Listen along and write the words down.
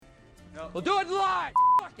We'll do it live.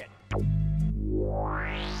 Fuck it.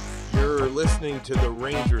 You're listening to the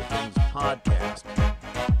Ranger Things podcast.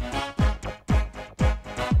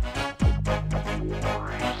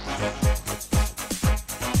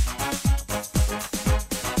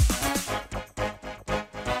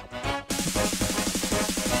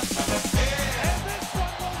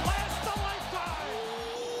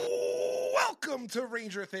 Welcome to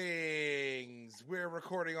Ranger Things. We're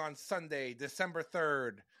recording on Sunday, December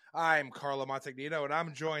 3rd. I'm Carlo Montagnino, and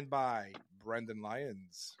I'm joined by Brendan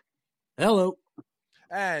Lyons. Hello.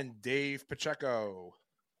 And Dave Pacheco.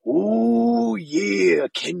 Ooh, yeah.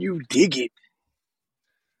 Can you dig it?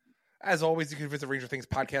 As always, you can visit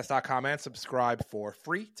RangerThingsPodcast.com and subscribe for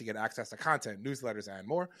free to get access to content, newsletters, and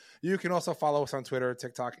more. You can also follow us on Twitter,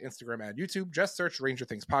 TikTok, Instagram, and YouTube. Just search Ranger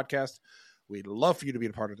Things Podcast. We'd love for you to be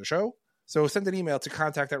a part of the show. So send an email to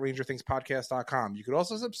contact@RangerThingsPodcast.com. You could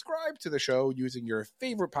also subscribe to the show using your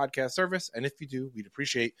favorite podcast service. And if you do, we'd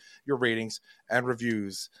appreciate your ratings and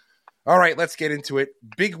reviews. All right, let's get into it.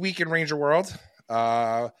 Big week in Ranger World.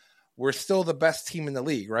 We're still the best team in the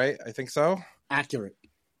league, right? I think so. Accurate.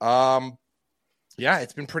 Yeah,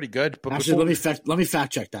 it's been pretty good. But actually, let me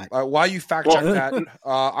fact check that. While you fact check that,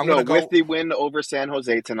 I'm going to go with the win over San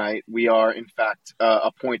Jose tonight. We are in fact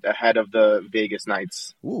a point ahead of the Vegas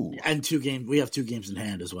Knights. Ooh, and 2 games. We have 2 games in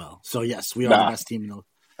hand as well. So yes, we are the best team in the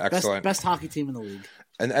excellent best hockey team in the league.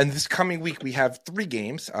 And this coming week we have 3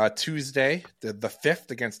 games. Tuesday, the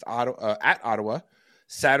 5th against Ottawa, at Ottawa.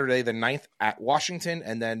 Saturday, the 9th at Washington,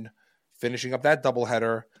 and then finishing up that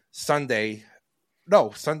doubleheader Sunday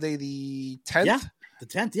the 10th. Yeah, the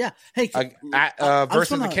 10th. Yeah. Hey,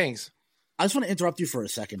 versus the Kings. I just want to interrupt you for a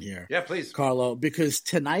second here. Yeah, please, Carlo, because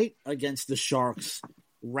tonight against the Sharks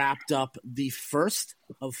wrapped up the first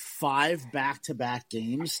of 5 back-to-back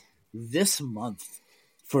games this month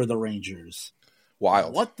for the Rangers.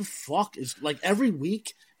 Wild. What the fuck is like every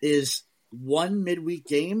week is one midweek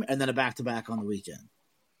game and then a back-to-back on the weekend.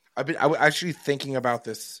 I was actually thinking about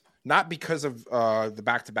this, not because of the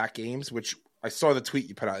back-to-back games, which I saw the tweet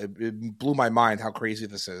you put out. It blew my mind how crazy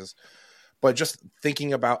this is. But just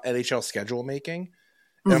thinking about NHL schedule making,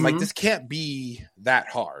 and I'm like, this can't be that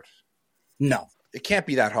hard. No. It can't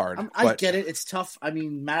be that hard. I get it. It's tough. I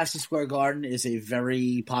mean, Madison Square Garden is a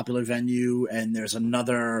very popular venue, and there's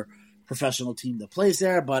another professional team that plays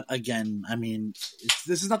there. But again, I mean,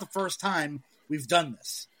 this is not the first time we've done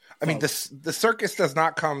this. I mean, the circus does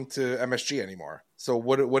not come to MSG anymore. So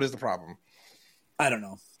what is the problem? I don't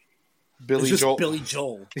know. Billy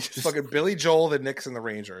Joel. Fucking Billy Joel, the Knicks, and the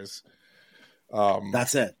Rangers.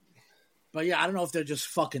 That's it. But yeah, I don't know if they're just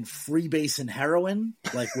fucking freebasing heroin,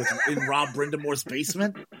 like in Rob Brindamore's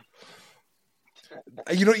basement.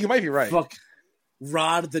 You might be right. Fuck,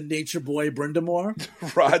 Rod the Nature Boy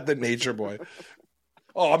Brindamore. Rod the Nature Boy.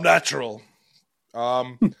 Oh, I'm natural.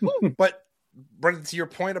 But Brendan, to your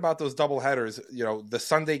point about those double headers, the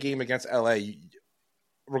Sunday game against LA.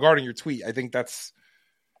 Regarding your tweet, I think that's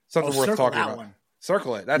something worth talking about. One.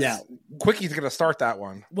 Circle it. Quickie's going to start that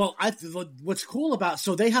one. Well, what's cool about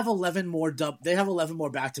they have 11 more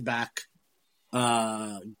back-to-back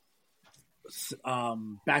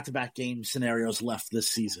back-to-back game scenarios left this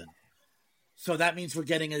season. So that means we're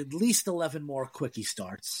getting at least 11 more Quickie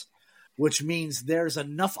starts, which means there's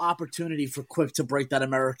enough opportunity for Quick to break that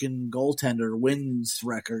American goaltender wins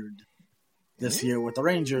record this year with the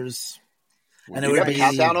Rangers. And it would be a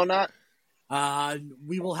countdown on that.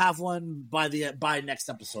 We will have one by next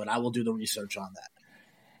episode. I will do the research on that.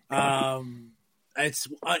 I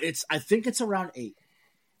think it's around 8,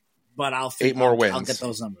 but 8 more wins. I'll get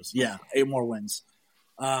those numbers. Yeah, 8 more wins.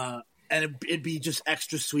 And it'd be just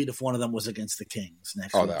extra sweet if one of them was against the Kings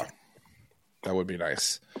next week. Oh, that would be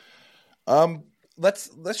nice.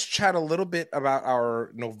 Let's chat a little bit about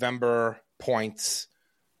our November points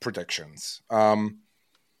predictions.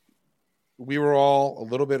 We were all a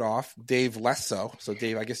little bit off. Dave less so. So,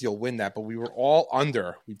 Dave, I guess you'll win that. But we were all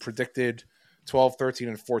under. We predicted 12, 13,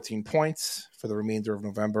 and 14 points for the remainder of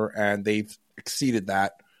November, and they've exceeded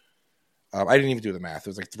that. I didn't even do the math. It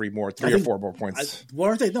was like 3 or 4 more points.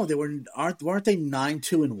 Weren't they? No, they weren't they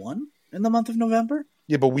 9-2-1 in the month of November?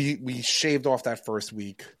 Yeah, but we shaved off that first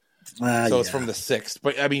week. So it's from the 6th.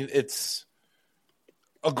 But, I mean, it's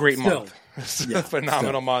a great month. It's a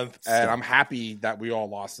phenomenal month. And I'm happy that we all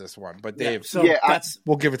lost this one. But, Dave,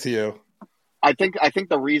 we'll give it to you. I think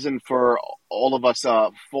the reason for all of us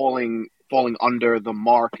falling under the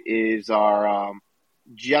mark is our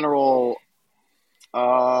general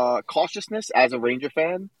cautiousness as a Ranger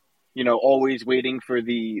fan. Always waiting for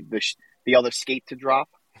the other skate to drop,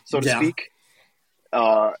 so to speak.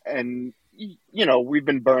 And we've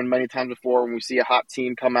been burned many times before when we see a hot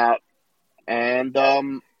team come out And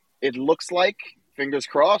it looks like, fingers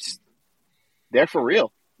crossed, they're for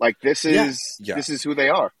real. Like this is who they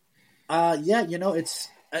are. Yeah, it's,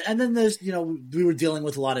 and then there's, we were dealing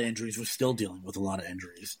with a lot of injuries. We're still dealing with a lot of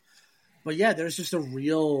injuries. But yeah, there's just a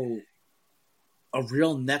real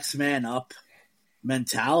next man up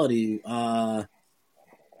mentality.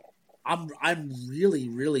 I'm really,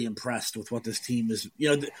 really impressed with what this team is.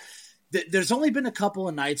 There's only been a couple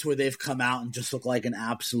of nights where they've come out and just look like an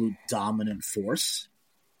absolute dominant force,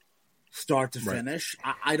 start to finish.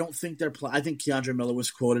 I don't think they're I think Keandre Miller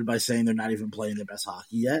was quoted by saying they're not even playing their best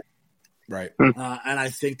hockey yet. Right. And I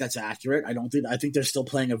think that's accurate. I think they're still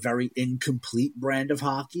playing a very incomplete brand of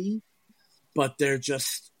hockey, but they're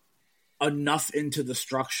just enough into the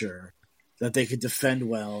structure that they could defend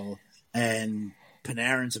well. And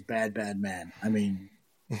Panarin's a bad, bad man. I mean,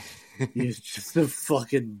 he's just a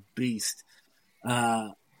fucking beast.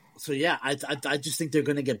 So yeah, I just think they're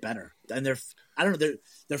going to get better, and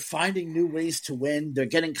they're finding new ways to win. They're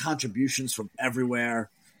getting contributions from everywhere.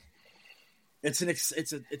 It's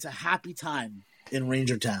a happy time in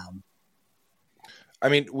Ranger Town. I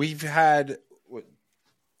mean, we've had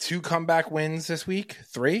 2 comeback wins this week.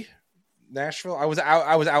 3. Nashville. I was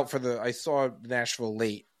out for I saw Nashville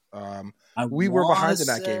late. We were behind in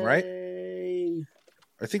that game, right?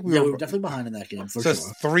 I think we were definitely behind in that game. For so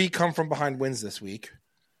sure. 3 come from behind wins this week.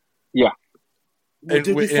 Yeah.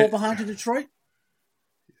 Did we fall behind to Detroit?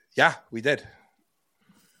 Yeah, we did.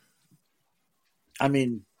 I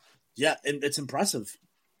mean, yeah, it's impressive.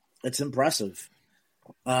 It's impressive.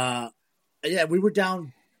 Yeah, we were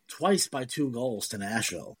down twice by 2 goals to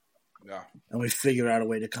Nashville. Yeah. And we figured out a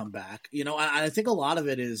way to come back. I think a lot of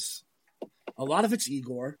it's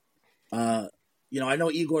Igor. I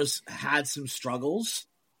know Igor's had some struggles,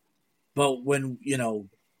 but when,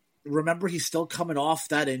 remember he's still coming off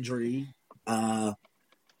that injury. I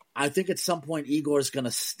think at some point Igor's going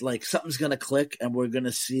to, something's going to click and we're going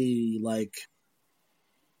to see,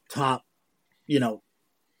 top,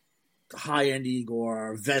 high-end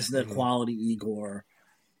Igor, Vezina quality Igor.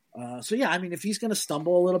 So, yeah, I mean, if he's going to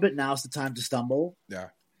stumble a little bit, now's the time to stumble. Yeah.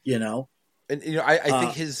 And, I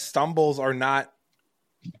think his stumbles are not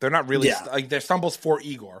 – they're not really they're stumbles for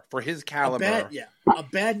Igor, for his caliber. A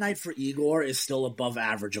bad night for Igor is still above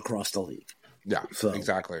average across the league. Yeah,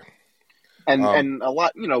 exactly. And a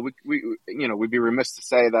lot, we'd be remiss to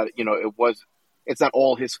say that, it's not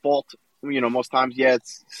all his fault. Most times,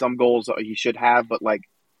 it's some goals he should have, but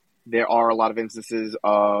there are a lot of instances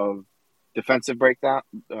of defensive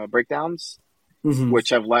breakdowns, which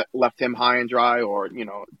have left him high and dry, or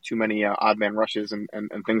too many odd man rushes and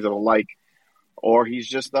things of the like, or he's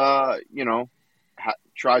just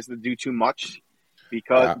tries to do too much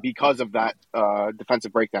because of that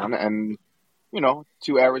defensive breakdown, and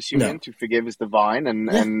 2 errors human, to forgive is divine,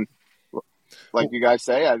 and like you guys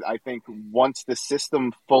say, I think once the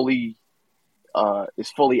system is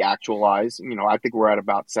fully actualized, I think we're at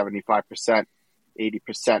about 75%,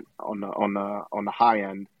 80% on the high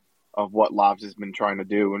end of what Lavs has been trying to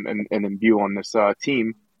do and imbue on this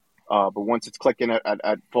team. But once it's clicking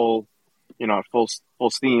at full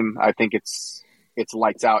steam, I think it's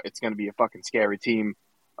lights out. It's going to be a fucking scary team.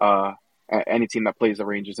 Any team that plays the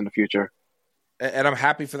Rangers in the future. And I'm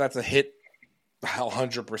happy for that to hit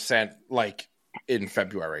 100% in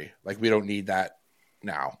February. We don't need that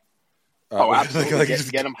now. Absolutely.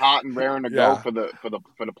 Get them hot and raring to go for the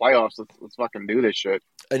playoffs. Let's fucking do this shit.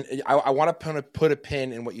 And I want to put a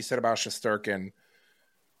pin in what you said about Shesterkin,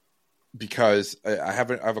 because I have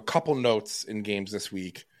a couple notes in games this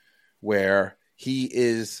week where he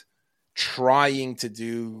is trying to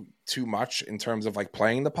do too much in terms of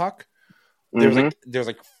playing the puck. There's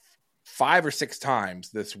 5 or 6 times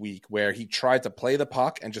this week where he tried to play the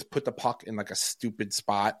puck and just put the puck in a stupid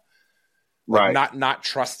spot. Right. Not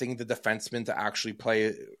trusting the defenseman to actually play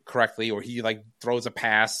it correctly, or he throws a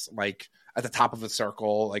pass at the top of the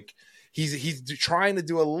circle. He's trying to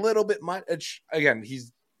do a little bit much. Again,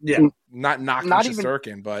 he's not knocking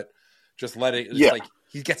Shesterkin, but just let it.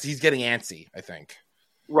 He's getting antsy, I think.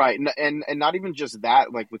 Right, and not even just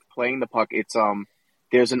that. With playing the puck, it's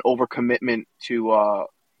there's an overcommitment to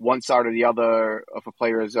one side or the other if a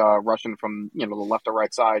player is rushing from the left or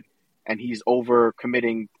right side. And he's over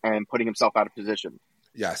committing and putting himself out of position.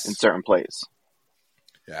 Yes, in certain plays.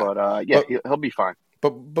 Yeah. But he'll be fine. But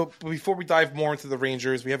before we dive more into the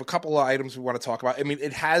Rangers, we have a couple of items we want to talk about. I mean,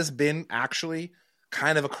 it has been actually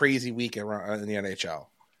kind of a crazy week in the NHL.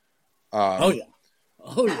 It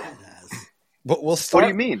has. But we'll start. What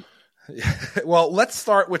do you mean? Well, let's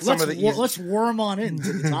start with some of the. Let's worm on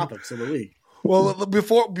into the topics of the week. Well,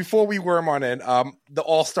 before we worm on in, the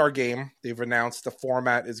All-Star game, they've announced the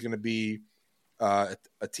format is going to be a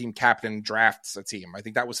team captain drafts a team. I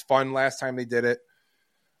think that was fun last time they did it.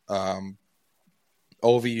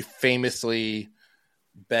 Ovi famously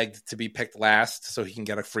begged to be picked last so he can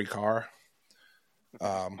get a free car,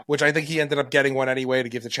 which I think he ended up getting one anyway to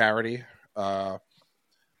give to charity. But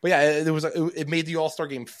yeah, it made the All-Star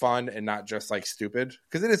game fun and not just like stupid,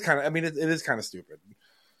 because it is kind of, I mean, it is kind of stupid.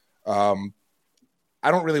 I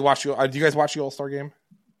don't really watch do you guys watch the All-Star game?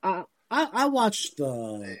 I watch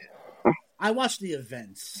the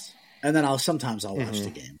events, and then sometimes I'll watch the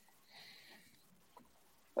game.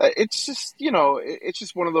 It's just, it's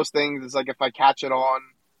just one of those things. It's like if I catch it on,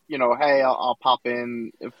 hey, I'll pop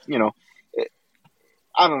in. If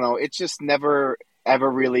I don't know. It's just never ever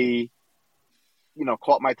really,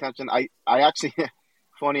 caught my attention. I actually,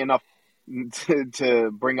 funny enough,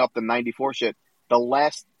 to bring up the '94 shit.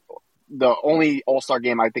 The only All-Star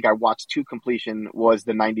game I think I watched to completion was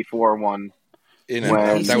the '94 one.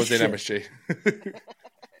 That was in MSG.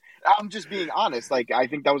 I'm just being honest. Like, I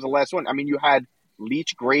think that was the last one. I mean, you had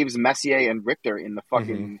Leach, Graves, Messier, and Richter in the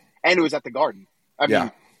fucking, and it was at the Garden. I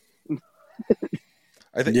mean,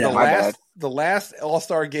 I think the last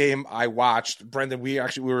All-Star game I watched, Brendan, we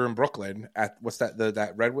were in Brooklyn at what's that?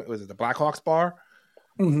 That Red, was it the Blackhawks bar?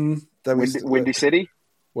 Mm-hmm. That was Windy City.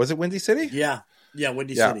 Was it Windy City? Yeah,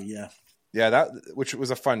 Windy City. Yeah, which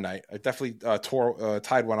was a fun night. I definitely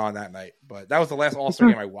tied one on that night, but that was the last All-Star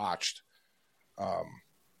game I watched. How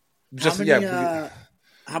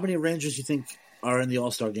many Rangers you think are in the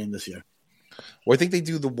All-Star game this year? Well, I think they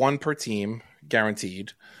do the one per team,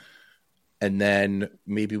 guaranteed. And then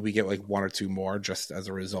maybe we get like one or two more just as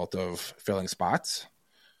a result of filling spots.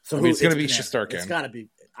 So it's going to be Shesterkin. It's got to be.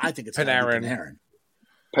 I think it's Panarin.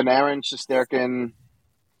 Panarin, Shesterkin.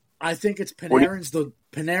 I think it's Panarin's.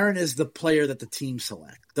 Panarin is the player that the team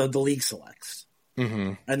the league selects,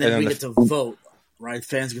 and then we get to vote. Right,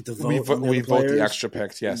 fans get to vote. We vote the extra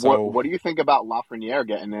picks. Yeah. So what do you think about Lafreniere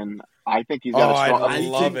getting in? I think he's got a strong. I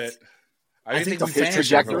love it. I think the his fans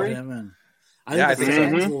trajectory. Will vote him in. I think the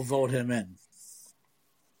fans will vote him in.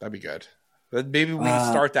 That'd be good. Maybe we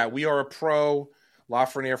start that. We are a pro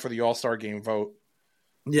Lafreniere for the All-Star game vote.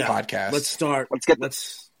 Podcast. Let's start. We're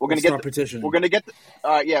going to get the petition. We're going to get,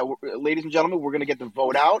 ladies and gentlemen, we're going to get the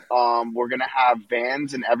vote out. We're going to have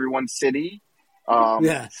vans in everyone's city,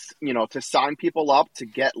 to sign people up to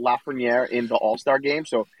get Lafreniere in the All-Star game.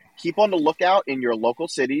 So keep on the lookout in your local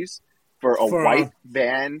cities for a white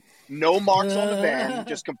van, no marks on the van,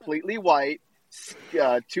 just completely white.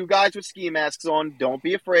 Two guys with ski masks on. Don't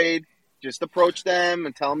be afraid. Just approach them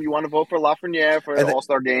and tell them you want to vote for Lafreniere for the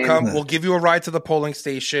All-Star game. We'll give you a ride to the polling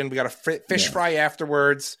station. We got a fish fry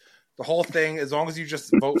afterwards. The whole thing, as long as you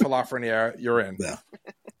just vote for Lafreniere, you're in. Yeah.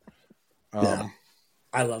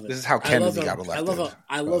 I love it. This is how Kennedy got elected.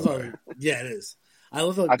 Yeah, it is. I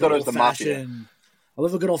love a I thought it was good the mafia. I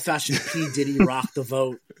love a good old-fashioned P. Diddy rock the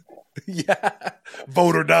vote. Yeah.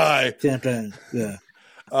 Vote or die. Campaign. Yeah.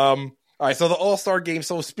 All right, so the All-Star game.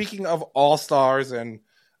 So speaking of All-Stars and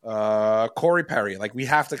Corey Perry, like we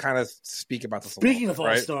have to kind of speak about this. Speaking of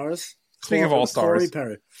right? All-Stars. Speaking of All-Stars. Corey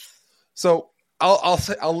Perry. So I'll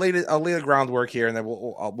lay the groundwork here, and then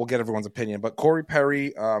we'll get everyone's opinion. But Corey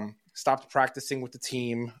Perry stopped practicing with the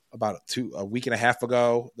team about a week and a half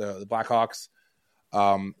ago. The Blackhawks,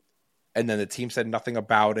 and then the team said nothing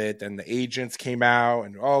about it. And the agents came out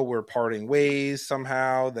and we're parting ways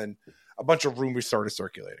somehow. Then a bunch of rumors started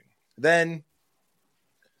circulating. Then,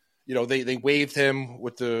 they waived him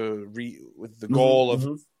with the goal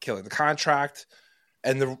of killing the contract,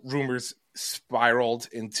 and the rumors spiraled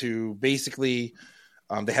into basically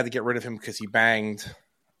they had to get rid of him because he banged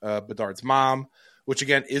Bedard's mom, which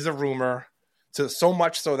again is a rumor. So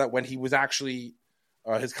much so that when he was actually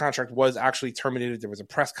his contract was actually terminated, there was a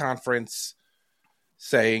press conference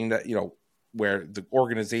saying that where the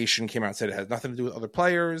organization came out and said it has nothing to do with other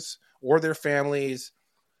players or their families.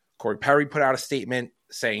 Corey Perry put out a statement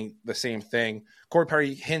saying the same thing. Corey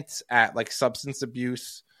Perry hints at like substance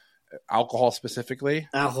abuse, alcohol specifically.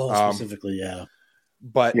 Yeah.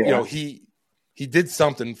 But he did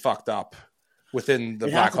something fucked up within the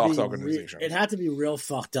Blackhawks organization. It had to be real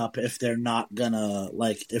fucked up if they're not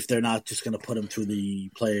just gonna put him through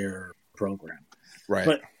the player program. Right.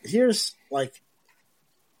 But here's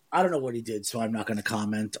I don't know what he did, so I'm not gonna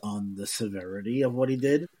comment on the severity of what he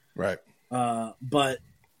did. Right. But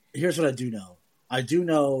here's what I do know. I do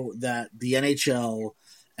know that the NHL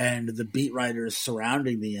and the beat writers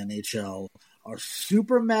surrounding the NHL are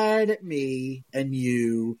super mad at me and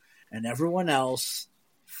you and everyone else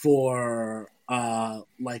for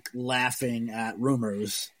laughing at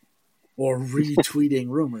rumors or retweeting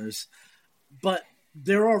rumors. But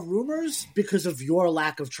there are rumors because of your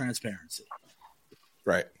lack of transparency.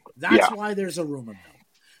 Right. That's why there's a rumor mill.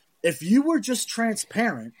 If you were just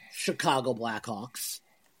transparent, Chicago Blackhawks,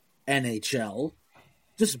 NHL,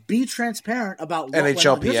 just be transparent about what NHLPA. went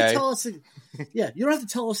on. You don't have to tell us, you don't have to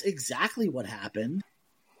tell us exactly what happened,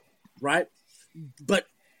 right? But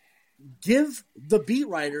give the beat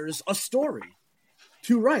writers a story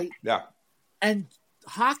to write. Yeah. And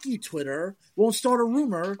hockey Twitter won't start a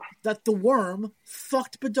rumor that the Worm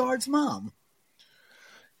fucked Bedard's mom.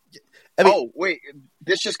 I mean, wait.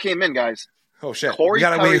 This just came in, guys. Oh, shit. Corey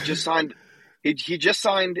Perry just signed – he just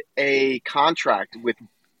signed a contract with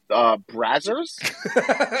Brazzers,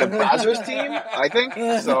 the Brazzers team, I think.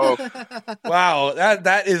 So, wow,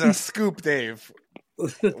 that is a scoop, Dave.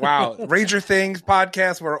 Wow, Ranger Things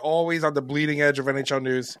podcast. We're always on the bleeding edge of NHL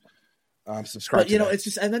news. Subscribe. But it's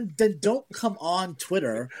just, and then don't come on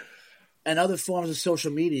Twitter and other forms of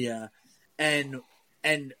social media and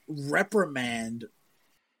reprimand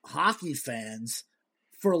hockey fans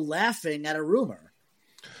for laughing at a rumor.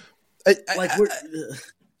 I thought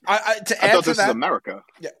this is America.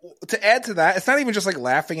 Yeah, to add to that, it's not even just like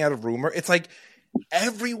laughing at a rumor. It's like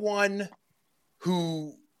everyone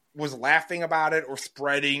who was laughing about it or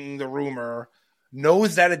spreading the rumor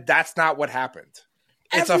knows that that's not what happened.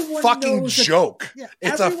 It's everyone a fucking joke.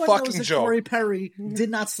 It's a fucking joke. Corey Perry did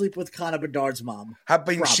not sleep with Connor Bedard's mom.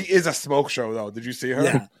 She is a smoke show, though. Did you see her?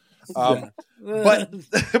 Yeah.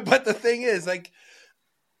 But the thing is, like,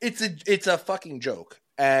 it's a fucking joke,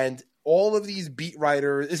 and all of these beat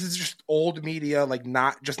writers, this is just old media, like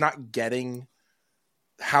not getting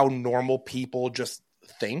how normal people just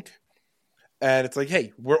think. And it's like,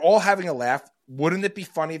 hey, we're all having a laugh. Wouldn't it be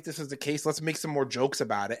funny if this was the case? Let's make some more jokes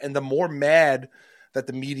about it. And the more mad that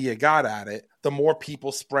the media got at it, the more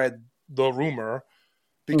people spread the rumor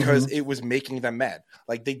because it was making them mad.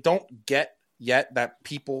 Like, they don't get yet that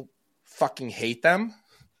people fucking hate them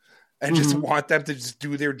and just want them to just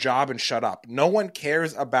do their job and shut up. No one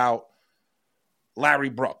cares about Larry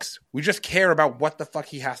Brooks. We just care about what the fuck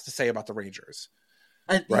he has to say about the Rangers.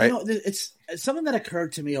 And, right? It's something that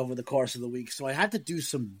occurred to me over the course of the week, so I had to do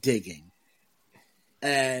some digging.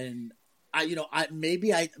 And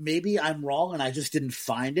maybe I'm wrong and I just didn't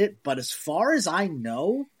find it, but as far as I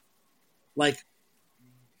know, like,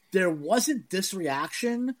 there wasn't this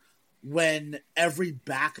reaction when every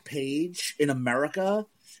back page in America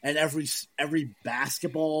and every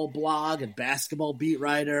basketball blog and basketball beat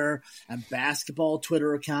writer and basketball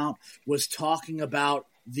Twitter account was talking about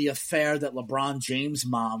the affair that LeBron James'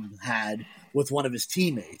 mom had with one of his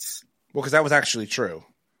teammates. Well, because that was actually true.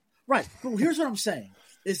 Right. But here's what I'm saying,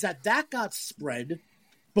 is that got spread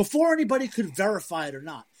before anybody could verify it or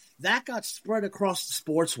not. That got spread across the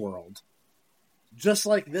sports world, just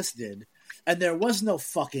like this did. And there was no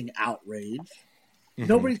fucking outrage.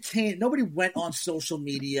 Nobody went on social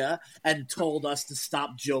media and told us to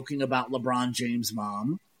stop joking about LeBron James'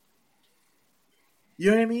 mom.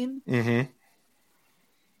 You know what I mean? Mm-hmm.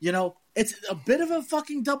 It's a bit of a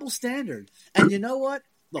fucking double standard. And you know what?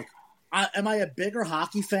 Look, am I a bigger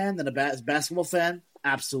hockey fan than a basketball fan?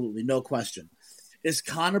 Absolutely, no question. Is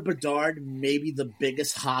Connor Bedard maybe the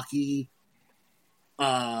biggest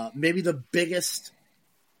maybe the biggest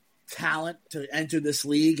talent to enter this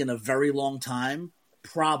league in a very long time?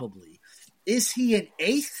 Probably. Is he an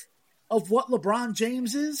eighth of what LeBron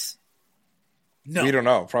James is? No. We don't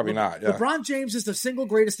know. Probably not. Yeah. LeBron James is the single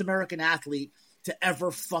greatest American athlete to ever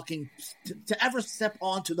to ever step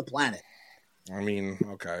onto the planet. I mean,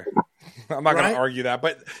 okay. I'm not going to argue that,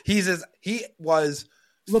 but he was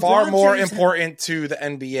LeBron far more James important to the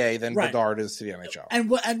NBA than Bedard is to the NHL. And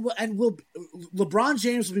LeBron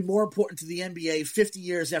James will be more important to the NBA 50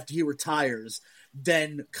 years after he retires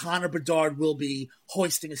than Connor Bedard will be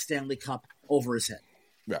hoisting a Stanley Cup over his head.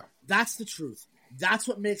 Yeah. That's the truth. That's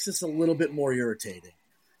what makes this a little bit more irritating,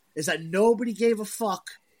 is that nobody gave a fuck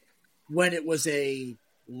when it was a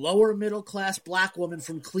lower middle class black woman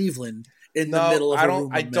from Cleveland in the middle of a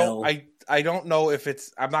rumor mill. I don't know if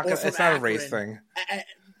it's. I'm not. It's not a race thing.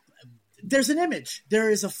 There's an image. There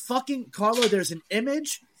is a fucking Carlo. There's an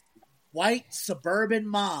image. White suburban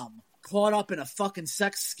mom caught up in a fucking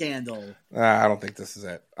sex scandal. I don't think this is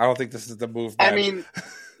it. I don't think this is the move. Man. I mean,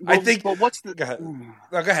 I think. But what's the? Go ahead. No,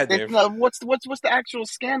 go ahead, Dave. What's the actual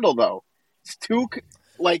scandal though? It's two.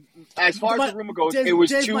 Like, as far as the rumor goes, Dave, it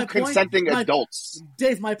was Dave, two consenting adults.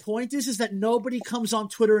 Dave, my point is that nobody comes on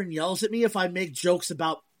Twitter and yells at me if I make jokes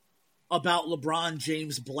about LeBron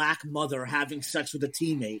James' black mother having sex with a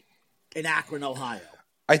teammate in Akron, Ohio.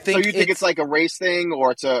 I think. So you think it's like a race thing,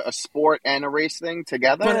 or it's a sport and a race thing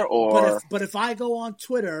together, but if I go on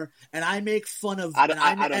Twitter and I make fun of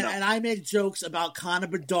I make jokes about Connor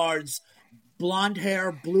Bedard's blonde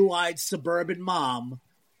hair, blue-eyed suburban mom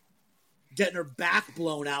getting her back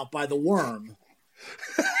blown out by the worm,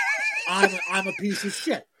 I'm a piece of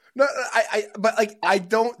shit. No, but I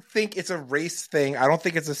don't think it's a race thing. I don't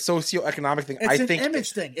think it's a socioeconomic thing. It's an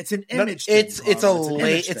image thing. It's an image thing.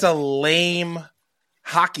 It's a lame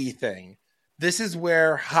hockey thing. This is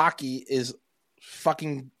where hockey is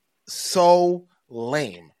fucking so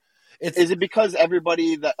lame. Is it because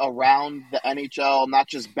everybody that around the NHL, not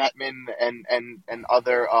just Bettman and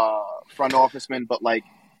other front officemen, but like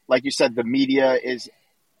you said, the media is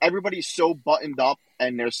everybody's so buttoned up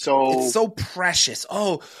and they're it's so precious.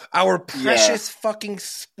 Oh, our precious fucking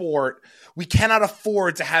sport. We cannot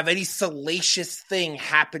afford to have any salacious thing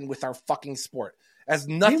happen with our fucking sport. It has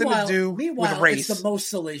nothing to do with race. It's the most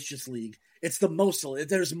salacious league. It's the most.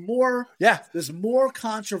 There's more. Yeah. There's more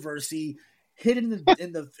controversy hidden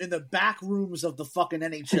in the back rooms of the fucking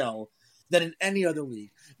NHL than in any other league.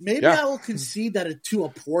 Maybe I will concede that to a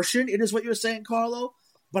portion. It is what you're saying, Carlo.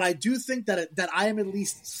 But I do think that I am at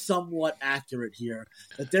least somewhat accurate here.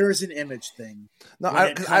 That there is an image thing. No,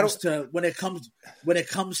 when it comes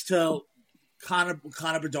to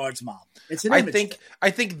Connor Bedard's mom. It's an image thing.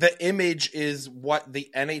 I think the image is what the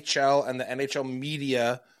NHL and the NHL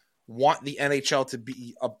media want the NHL to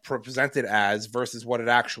be presented as versus what it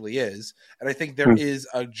actually is. And I think there is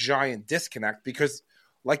a giant disconnect because,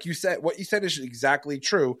 like you said, what you said is exactly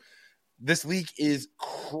true. This league is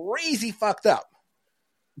crazy fucked up.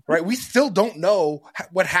 Right, we still don't know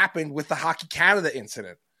what happened with the Hockey Canada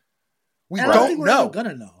incident. We don't know.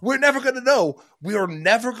 We're never going to know. We are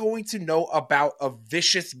never going to know about a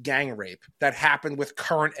vicious gang rape that happened with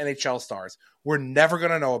current NHL stars. We're never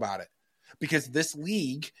going to know about it because this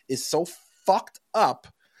league is so fucked up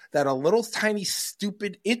that a little tiny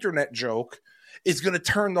stupid internet joke is going to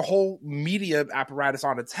turn the whole media apparatus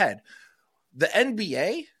on its head. The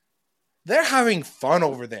NBA, they're having fun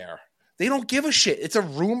over there. They don't give a shit. It's a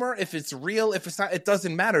rumor. If it's real, if it's not, it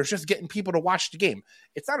doesn't matter. It's just getting people to watch the game.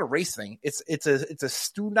 It's not a race thing. It's a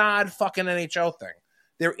stunad fucking NHL thing.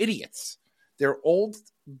 They're idiots. They're old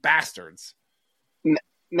bastards.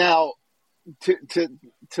 Now, to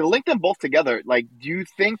link them both together, like, do you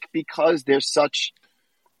think because there's such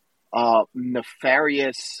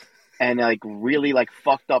nefarious and like really like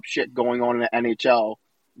fucked up shit going on in the NHL,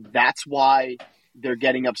 that's why they're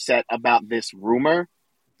getting upset about this rumor?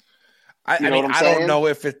 I don't know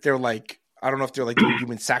if they're like doing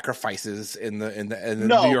human sacrifices in the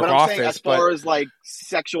New York office. Saying as far as like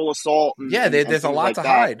sexual assault, there's a lot to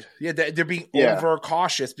hide. Yeah, they're being over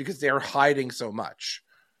cautious because they're hiding so much.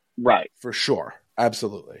 Right, for sure,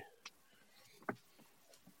 absolutely.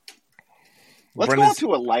 Let's go on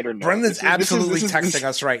to a lighter note. Brendan's absolutely texting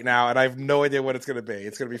us right now, and I have no idea what it's going to be.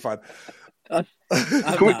 It's going to be fun. I'm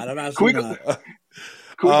not. Can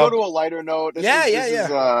we go to a lighter note?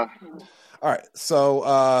 All right, so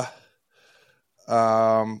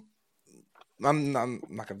I'm not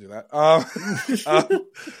going to do that.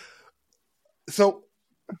 So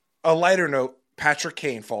a lighter note, Patrick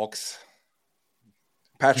Kane, folks.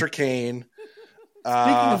 Patrick Kane.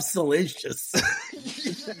 Speaking of salacious.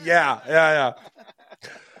 Yeah.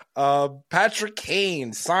 Patrick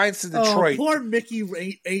Kane signs to Detroit. Poor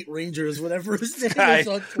Mickey 8 Rangers, whatever his name is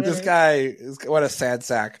on Twitter. This guy, what a sad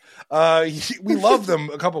sack. We loved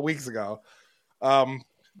him a couple weeks ago.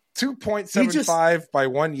 2.75 by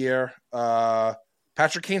 1 year.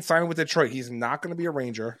 Patrick Kane signing with Detroit. He's not going to be a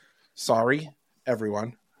Ranger. Sorry,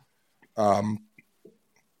 everyone. I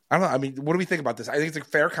don't know. I mean, what do we think about this? I think it's a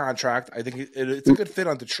fair contract. I think it's a good fit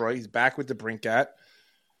on Detroit. He's back with the Brinkat.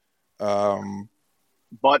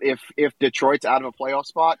 But if Detroit's out of a playoff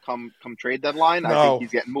spot come trade deadline, I think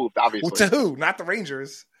he's getting moved, obviously. Well, to who? Not the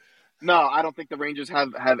Rangers. No, I don't think the Rangers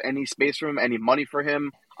have any space for him, any money for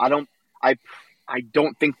him. I don't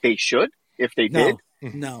think they should if they did.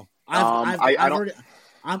 No.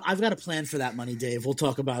 I've got a plan for that money, Dave. We'll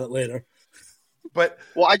talk about it later. But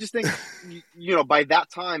I just think by that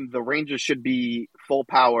time the Rangers should be full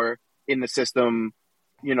power in the system,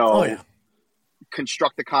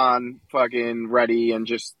 Constructicon fucking ready and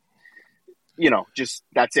just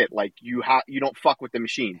that's it. Like you don't fuck with the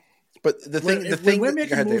machine. But the thing we're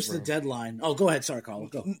making moves to the deadline. Oh, go ahead. Sorry, Carl.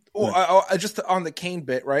 Go. Just on the Kane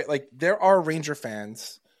bit, right? Like there are Ranger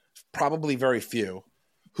fans, probably very few,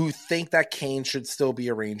 who think that Kane should still be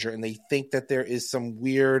a Ranger, and they think that there is some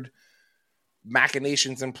weird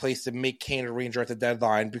machinations in place to make Kane a Ranger at the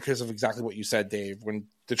deadline because of exactly what you said, Dave. When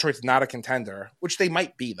Detroit's not a contender, which they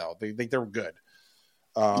might be though, they're good.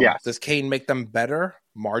 Does Kane make them better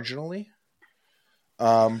marginally?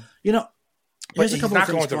 Here's a couple of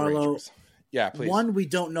things, Carlo. Yeah, please. One, we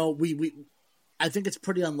don't know. I think it's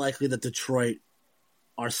pretty unlikely that Detroit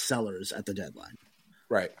are sellers at the deadline.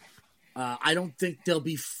 Right. I don't think they'll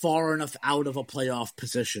be far enough out of a playoff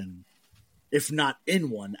position, if not in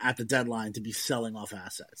one, at the deadline to be selling off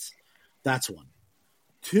assets. That's one.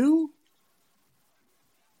 2,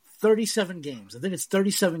 37 games. I think it's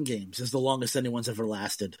 37 games is the longest anyone's ever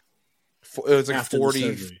lasted. It was like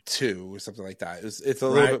 42 or something like that. It's a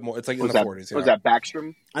little bit more. It's like in the 40s. Was that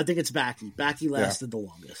Backstrom? I think it's Backy. Backy lasted the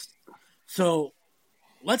longest. So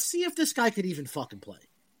let's see if this guy could even fucking play.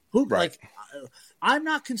 I'm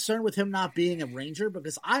not concerned with him not being a Ranger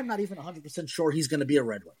because I'm not even 100% sure he's going to be a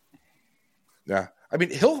Red Wing. Yeah. I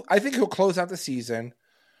mean, I think he'll close out the season,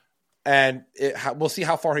 and we'll see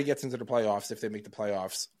how far he gets into the playoffs if they make the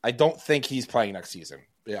playoffs. I don't think he's playing next season.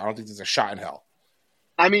 Yeah, I don't think there's a shot in hell.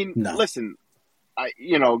 I mean, listen,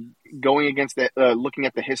 going against looking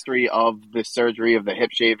at the history of the surgery, of the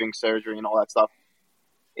hip shaving surgery and all that stuff,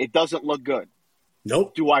 it doesn't look good.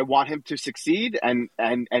 Nope. Do I want him to succeed and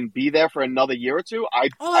be there for another year or two? I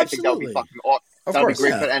think that would be fucking awesome. That would be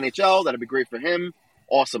great for the NHL. That'd be great for him.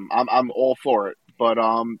 Awesome. I'm all for it. But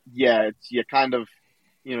you're kind of,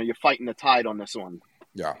 you're fighting the tide on this one.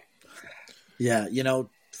 Yeah. Yeah,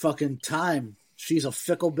 fucking time. She's a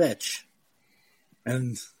fickle bitch.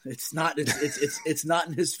 And it's not in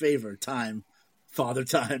his favor. Time, father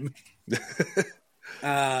time.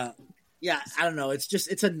 I don't know. It's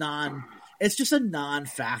just a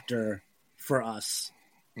non-factor for us.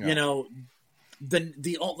 Yeah.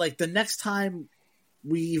 The next time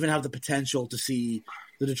we even have the potential to see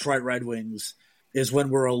the Detroit Red Wings is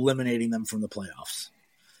when we're eliminating them from the playoffs.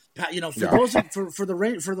 For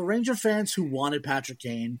the Ranger fans who wanted Patrick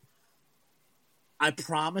Kane, I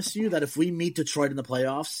promise you that if we meet Detroit in the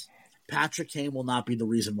playoffs, Patrick Kane will not be the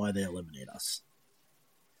reason why they eliminate us.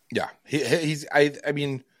 Yeah, I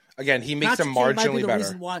mean, again, he makes them marginally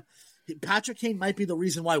better. Patrick Kane might be the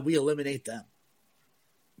reason why we eliminate them.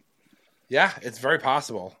 Yeah, it's very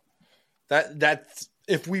possible. That's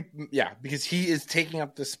because he is taking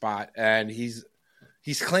up the spot, and he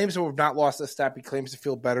claims to have not lost a step. He claims to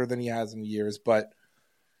feel better than he has in years, but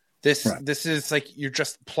this is like you're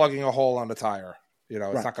just plugging a hole on the tire.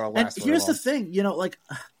 It's not going to last. And here's the thing,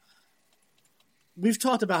 we've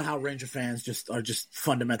talked about how Ranger fans are just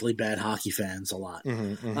fundamentally bad hockey fans a lot.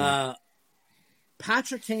 Mm-hmm, mm-hmm.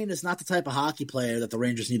 Patrick Kane is not the type of hockey player that the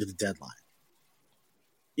Rangers need at the deadline.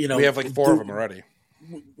 We have like 4 of them already.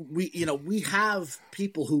 We have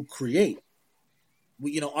people who create.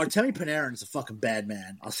 Artemi Panarin is a fucking bad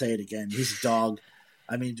man. I'll say it again. He's a dog.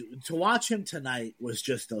 I mean, to watch him tonight was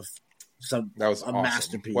just a awesome.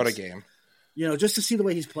 Masterpiece. What a game. Just to see the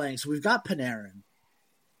way he's playing. So we've got Panarin.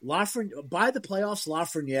 By the playoffs,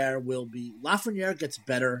 Lafreniere gets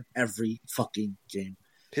better every fucking game.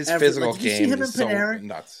 His physical game is so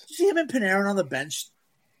nuts. Did you see him and Panarin on the bench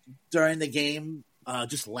during the game,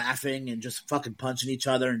 just laughing and just fucking punching each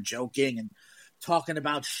other and joking and talking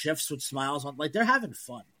about shifts with smiles on? Like, they're having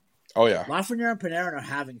fun. Oh, yeah. Lafreniere and Panarin are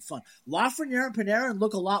having fun. Lafreniere and Panarin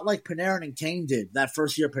look a lot like Panarin and Kane did that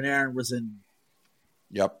first year Panarin was in.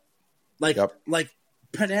 Yep. Like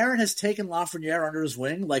Panarin has taken Lafreniere under his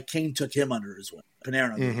wing like Kane took him under his wing.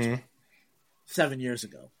 Panarin under his wing 7 years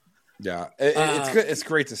ago. Yeah, it's good. It's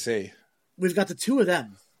great to see. We've got the two of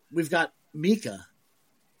them. We've got Mika,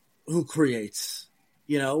 who creates.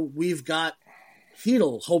 We've got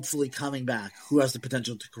Hedl hopefully coming back, who has the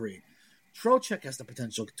potential to create. Trocheck has the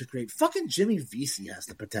potential to create. Fucking Jimmy Vesey has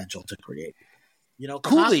the potential to create.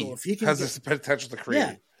 Cooley Kako, if he can has the potential to create.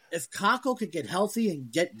 Yeah, if Kako could get healthy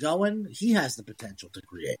and get going, he has the potential to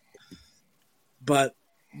create. But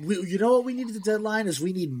what we need at the deadline is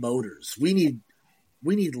we need motors. We need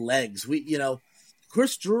legs.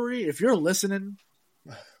 Chris Drury, if you're listening,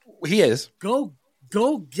 he is. Go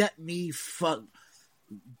get me fucking.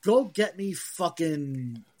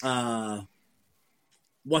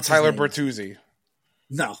 What's Tyler Bertuzzi?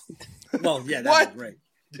 No. Well, yeah, that'd be great.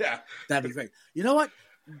 Yeah, that'd be great. You know what,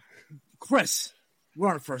 Chris? We're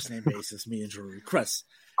on a first name basis, me and Drury. Chris,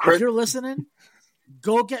 if you're listening,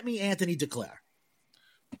 go get me Anthony Duclair.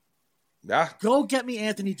 Yeah, go get me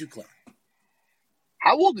Anthony Duclair.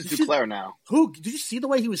 How old is Duclair now? Did you see the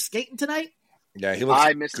way he was skating tonight? Yeah, he looks.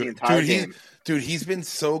 I missed the entire game. He's been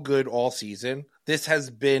so good all season. This has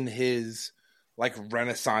been his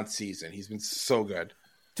renaissance season. He's been so good,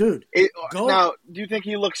 dude. Now, do you think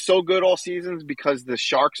he looks so good all seasons because the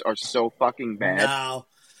Sharks are so fucking bad?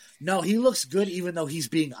 No, he looks good even though he's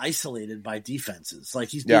being isolated by defenses. Like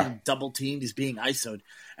he's being double teamed, he's being isoed,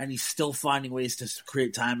 and he's still finding ways to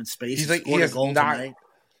create time and space. He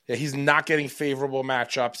Yeah, he's not getting favorable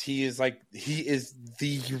matchups. He is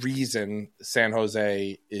the reason San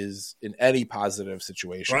Jose is in any positive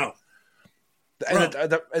situation. Bro.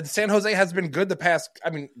 And San Jose has been good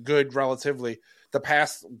good relatively the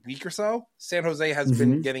past week or so. San Jose has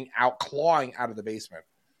been getting clawing out of the basement.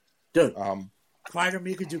 Dude, Kreider,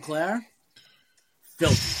 Mika, Duclair,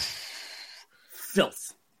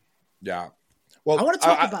 filth. Yeah. Well, I want to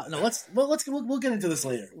talk about. No, we'll get into this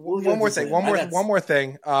later. One more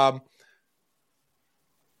thing.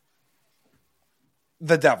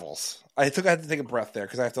 The Devils. I had to take a breath there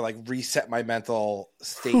because I have to reset my mental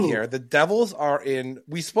state here. The Devils are in.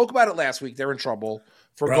 We spoke about it last week. They're in trouble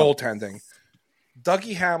for goaltending.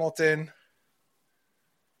 Dougie Hamilton.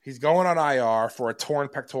 He's going on IR for a torn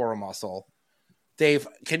pectoral muscle. Dave,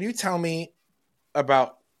 can you tell me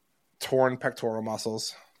about torn pectoral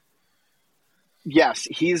muscles? Yes,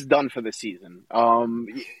 he's done for the season. When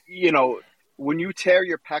you tear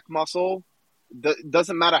your pec muscle,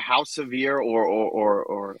 doesn't matter how severe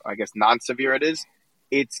or I guess non-severe it is,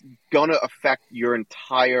 it's gonna affect your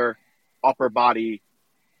entire upper body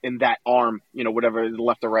in that arm. Whatever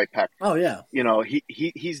left or right pec. Oh yeah.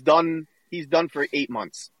 He's done. He's done for 8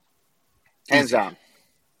 months, hands down.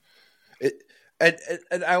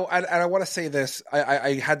 And I want to say this.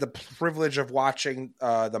 I had the privilege of watching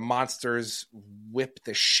the Monsters whip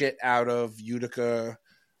the shit out of Utica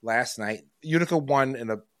last night. Utica won in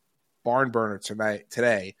a barn burner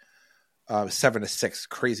today, 7-6,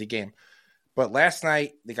 crazy game. But last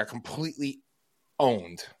night they got completely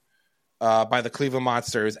owned by the Cleveland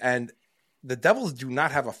Monsters, and the Devils do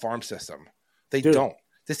not have a farm system. They don't.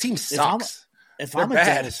 This team sucks. If I'm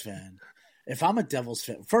a Devils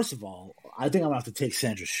fan, first of all, I think I'm going to have to take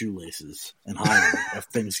Sandra's shoelaces and hide them if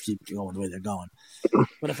things keep going the way they're going.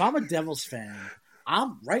 But if I'm a Devils fan,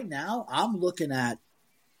 I'm looking at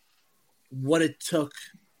what it took.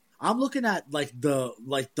 I'm looking at the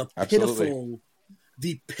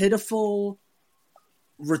pitiful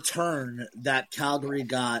return that Calgary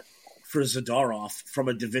got for Zadorov from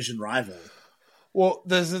a division rival. Well,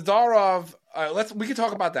 the Zadorov, we can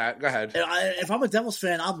talk about that. Go ahead. If I'm a Devils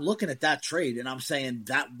fan, I'm looking at that trade and I'm saying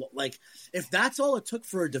that, if that's all it took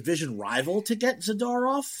for a division rival to get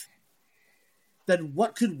Zadorov, then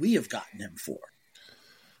what could we have gotten him for?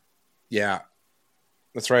 Yeah,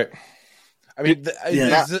 that's right. I mean,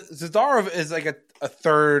 Zadorov is like a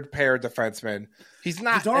third pair defenseman. He's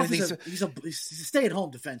not. He's a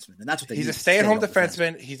stay-at-home defenseman, and that's what he's a stay-at-home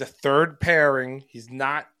defenseman. He's a third pairing. He's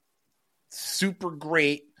not super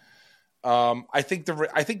great. I think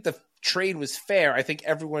the trade was fair. I think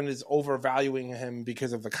everyone is overvaluing him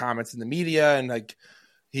because of the comments in the media, and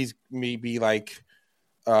he's maybe you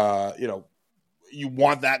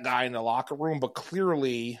want that guy in the locker room, but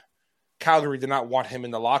clearly Calgary did not want him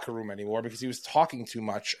in the locker room anymore because he was talking too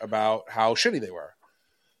much about how shitty they were.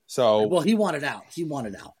 So, well, he wanted out. He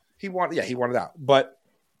wanted out. But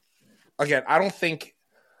again, I don't think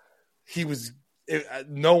he was.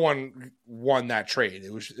 No one won that trade.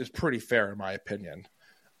 It was pretty fair in my opinion.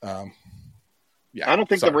 I don't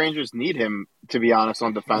think the Rangers need him, to be honest,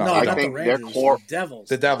 on defense. No, I think their core.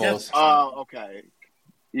 The Devils. Oh, okay.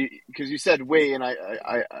 Because you said we, and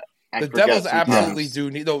I the Devils absolutely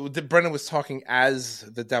do need. Though Brendan was talking as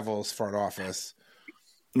the Devils front office.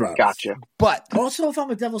 Right. Gotcha. But also, if I'm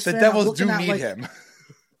a Devils fan, the Devils do need him.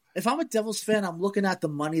 If I'm a Devils fan, I'm looking at the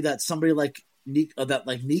money that somebody like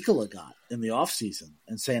Nikola got in the offseason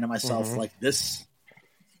and saying to myself, this.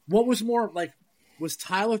 What was more was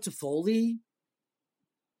Tyler Toffoli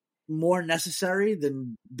more necessary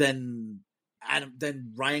than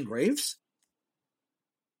Ryan Graves?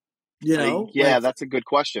 That's a good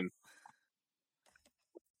question.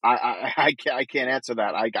 I can't answer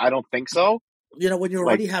that. I don't think so. When you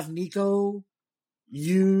already have Nico,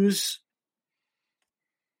 Hughes,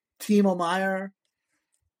 Timo Meier,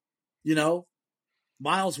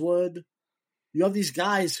 Miles Wood, you have these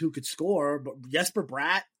guys who could score, but Jesper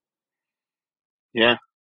Bratt. Yeah.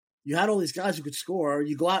 You had all these guys who could score.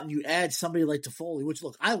 You go out and you add somebody like Toffoli, which,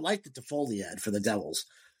 look, I like the Toffoli ad for the Devils.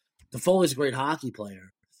 Toffoli's a great hockey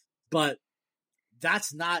player, but that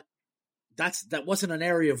wasn't an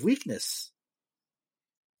area of weakness.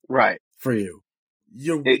 Right. For you.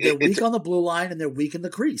 They're weak on the blue line and they're weak in the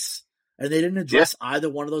crease. And they didn't address either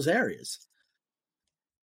one of those areas.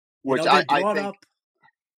 Which I think, up.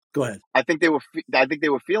 Go ahead. I think they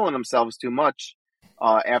were feeling themselves too much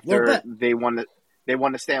after they won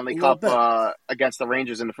the Stanley Cup against the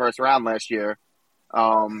Rangers in the first round last year.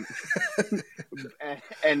 And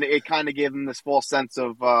it kind of gave them this false sense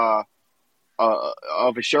of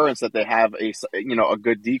assurance that they have a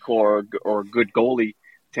good decor or a good goalie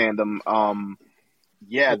tandem.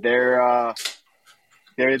 yeah, they're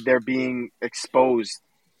being exposed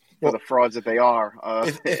for the frauds that they are.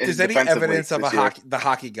 If there's any evidence of the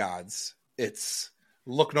hockey gods, it's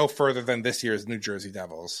look no further than this year's New Jersey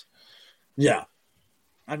Devils. Yeah.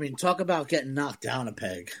 I mean, talk about getting knocked down a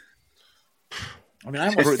peg. I mean,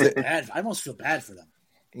 I almost feel bad for them.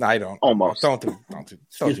 No, I don't. Almost. Don't do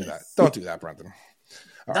that. Don't do that, Brendan.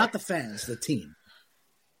 Not the fans, the team.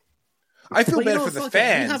 I feel bad for the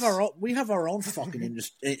fans. We have our own fucking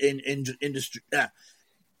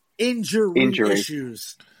injury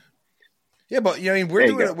issues. Yeah, but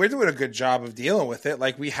we're doing a good job of dealing with it.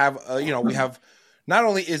 Like we have, we have not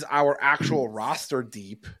only is our actual roster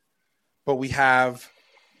deep, but we have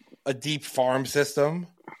a deep farm system.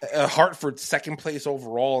 Hartford second place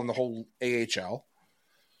overall in the whole AHL.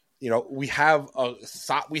 We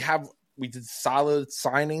did solid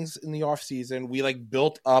signings in the offseason. We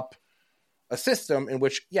built up a system in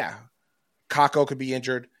which, Kakko could be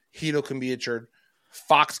injured, Hito can be injured,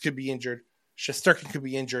 Fox could be injured, Shesterkin could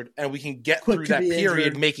be injured, and we can get through that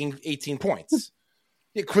period making 18 points.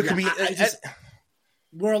 Yeah, Quick could be.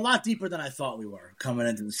 We're a lot deeper than I thought we were coming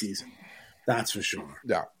into the season. That's for sure.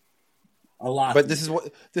 Yeah, a lot. But this is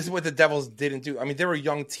what the Devils didn't do. I mean, they're a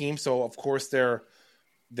young team, so of course their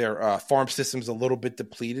farm system's a little bit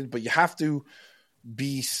depleted. But you have to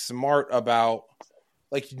be smart about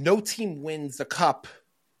no team wins the cup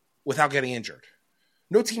without getting injured.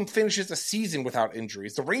 No team finishes a season without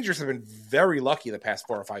injuries. The Rangers have been very lucky the past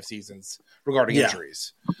 4 or 5 seasons regarding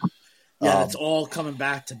injuries. Yeah, it's all coming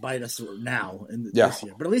back to bite us now this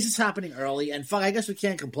year. But at least it's happening early, and I guess we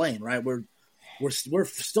can't complain, right? We're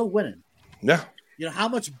still winning. Yeah. How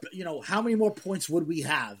many more points would we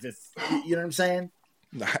have if you know what I'm saying?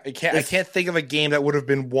 I can't think of a game that would have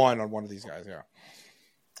been won on one of these guys. Yeah.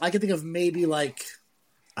 I can think of maybe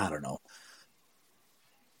I don't know.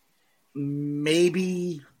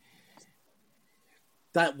 Maybe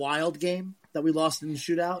that Wild game that we lost in the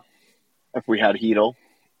shootout. If we had Hedel.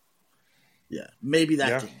 Yeah, maybe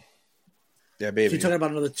that game. Yeah, maybe. If you're talking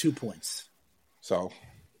about another 2 points. So,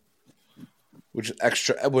 we're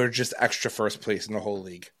just extra first place in the whole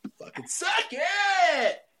league. Fucking suck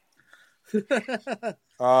it!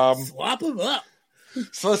 Swap them up.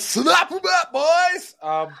 So slap them up, boys!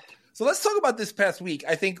 So let's talk about this past week.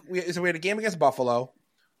 I think we had a game against Buffalo.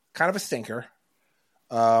 Kind of a stinker.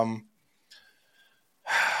 Kakko,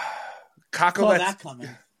 that coming.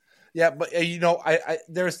 Yeah, but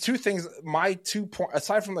there's 2 things. My 2 points,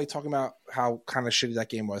 aside from talking about how kind of shitty that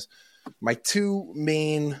game was, my 2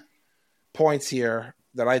 main points here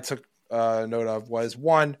that I took note of was,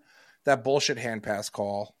 one, that bullshit hand pass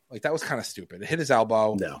call. That was kind of stupid. It hit his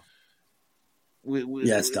elbow. No.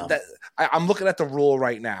 It's dumb. I'm looking at the rule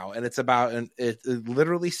right now, and it's about, and it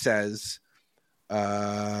literally says,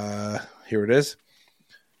 here it is.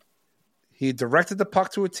 He directed the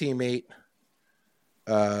puck to a teammate.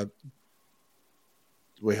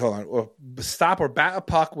 Wait, hold on. Or stop or bat a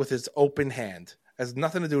puck with his open hand. Has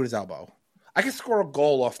nothing to do with his elbow. I can score a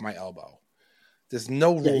goal off my elbow. There's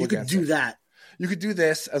no rule you against could do it. that. You could do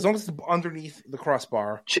this as long as it's underneath the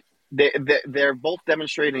crossbar. They're both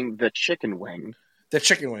demonstrating the chicken wing. The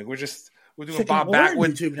chicken wing. We're doing chicken, Bob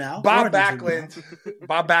Backlund. YouTube now. Bob Backlund.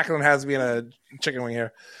 Bob Backlund has me in a chicken wing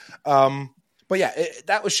here. But yeah,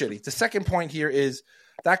 that was shitty. The second point here is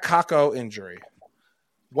that Kakko injury.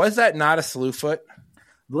 Was that not a slew foot?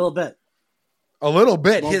 A little bit. A little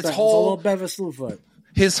bit. A little bit of a slew foot.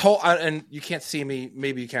 His whole, and you can't see me.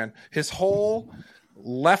 Maybe you can. His whole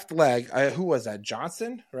left leg. Who was that?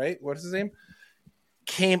 Johnson, right? What is his name?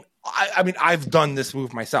 I mean, I've done this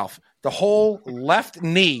move myself. The whole left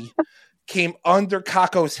knee came under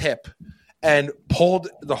Kakko's hip and pulled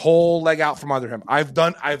the whole leg out from under him. I've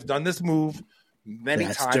done this move many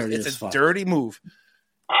times. It's a dirty move.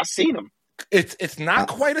 I've seen him. It's not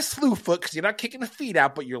quite a slew foot because you're not kicking the feet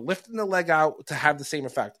out, but you're lifting the leg out to have the same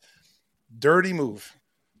effect. Dirty move.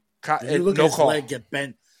 You look at his leg get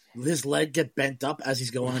bent. His leg get bent up as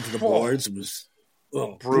he's going into the boards. It was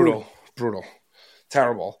brutal,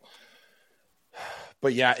 terrible.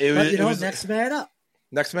 But yeah, it was next man up.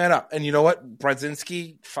 Next man up, and you know what?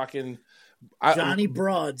 Brodzinski, fucking Johnny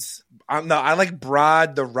Broads. I like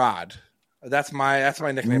Brod the Rod. That's my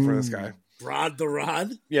nickname for this guy. Brod the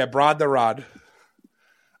Rod? Yeah, Brod the Rod.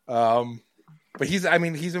 But he's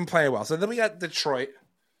been playing well. So then we got Detroit.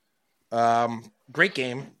 Great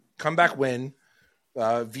game. Comeback win.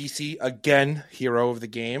 VC, again, hero of the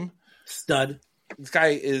game. Stud. This guy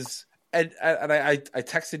is... And I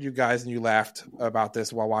texted you guys and you laughed about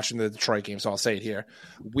this while watching the Detroit game, so I'll say it here.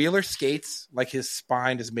 Wheeler skates like his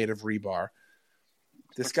spine is made of rebar.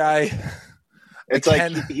 This guy... It's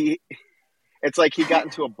like It's like he got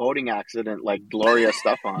into a boating accident, like Gloria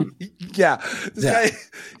Stefan. Yeah, this guy,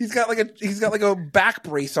 he's got like a back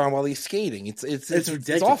brace on while he's skating. It's ridiculous.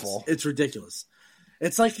 It's awful. It's ridiculous.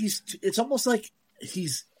 It's like it's almost like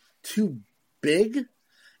he's too big.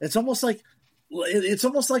 It's almost like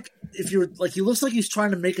if you're like, he looks like he's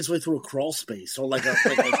trying to make his way through a crawl space or like a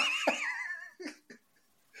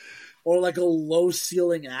or like a low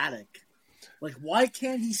ceiling attic. Like, why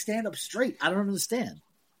can't he stand up straight? I don't understand.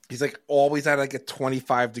 He's like always at like a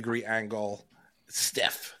 25-degree angle,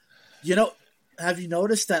 stiff. You know, have you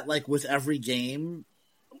noticed that like with every game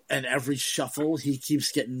and every shuffle, he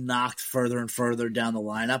keeps getting knocked further and further down the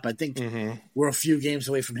lineup? I think we're a few games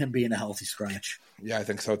away from him being a healthy scratch. Yeah, I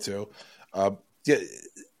think so too.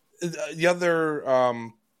 The other,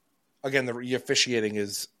 again, the officiating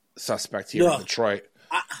is suspect here in Detroit.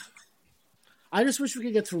 I just wish we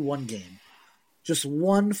could get through one game. Just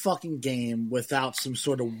one fucking game without some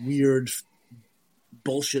sort of weird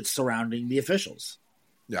bullshit surrounding the officials.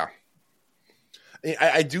 Yeah.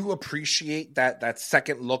 I do appreciate that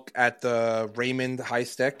second look at the Raymond high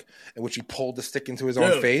stick in which he pulled the stick into his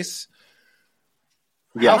own face.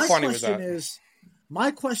 Yeah. How funny was that? My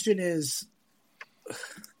question is,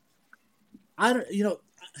 why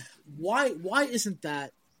isn't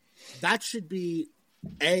that should be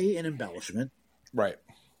A, an embellishment. Right.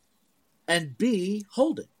 And B,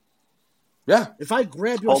 holding. Yeah. If I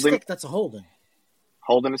grab your stick, that's a holding.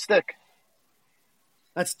 Holding a stick.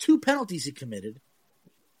 That's 2 penalties he committed.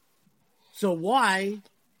 So why,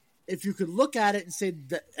 if you could look at it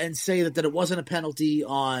and say that it wasn't a penalty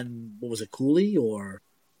on, what was it, Cooley or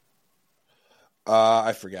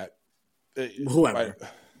I forget. Whoever.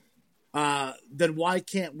 Then why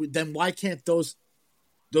can't those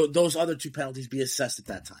other 2 penalties be assessed at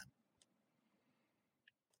that time?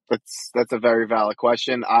 That's a very valid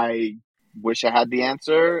question. I wish I had the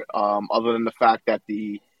answer, other than the fact that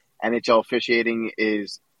the NHL officiating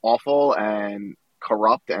is awful and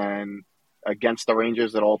corrupt and against the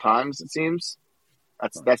Rangers at all times, it seems.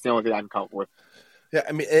 That's the only thing I can come up with. Yeah,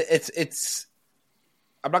 I mean, it's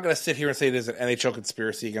I'm not going to sit here and say there's an NHL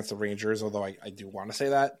conspiracy against the Rangers, although I do want to say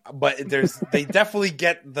that. But they definitely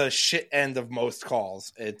get the shit end of most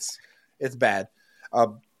calls. It's bad.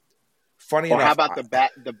 Funny enough, how about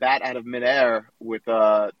the bat out of midair with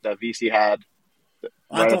that VC had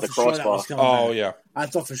right at the crossbar? Yeah, I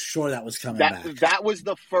thought for sure that was coming back. That was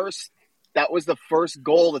the first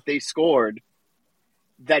goal that they scored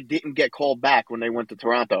that didn't get called back when they went to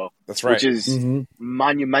Toronto. That's right, which is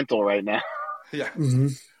monumental right now. Yeah. Mm-hmm.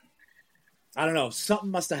 I don't know.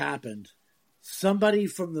 Something must have happened. Somebody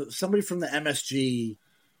from the MSG,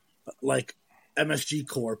 like MSG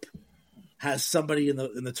Corp, has somebody in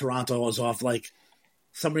the Toronto's off, like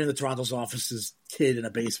somebody in the Toronto's office's kid in a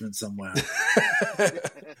basement somewhere.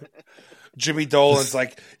 Jimmy Dolan's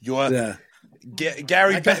like, Gary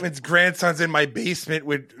Bettman's grandson's in my basement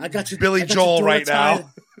with Billy Joel right now.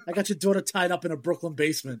 I got your daughter tied up in a Brooklyn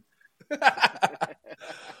basement.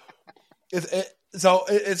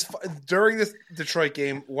 It's during this Detroit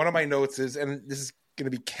game, one of my notes is, and this is going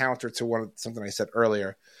to be counter to something I said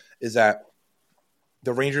earlier, is that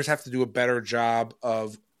the Rangers have to do a better job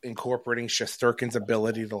of incorporating Shesterkin's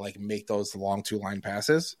ability to like make those long 2-line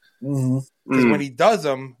passes. Because when he does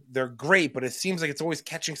them, they're great, but it seems like it's always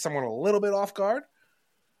catching someone a little bit off guard.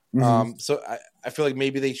 So I feel like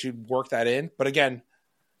maybe they should work that in. But again,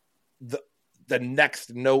 the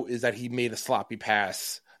next note is that he made a sloppy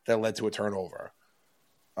pass that led to a turnover.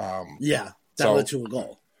 That led to a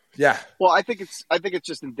goal. Yeah. Well, I think it's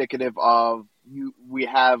just indicative of we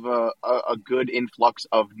have a good influx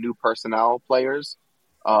of new personnel players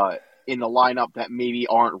in the lineup that maybe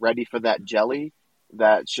aren't ready for that jelly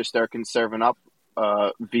that Shesterkin's serving up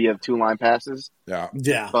via 2-line passes. Yeah.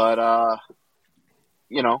 Yeah. But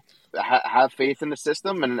have faith in the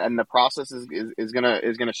system and the process is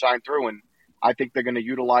gonna shine through, and I think they're gonna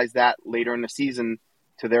utilize that later in the season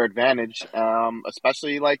to their advantage.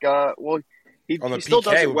 Especially like he still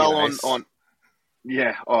does it well on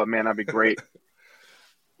yeah. Oh man, that'd be great.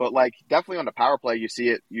 But like definitely on the power play, you see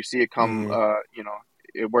it come.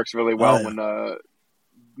 It works really well when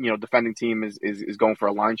defending team is going for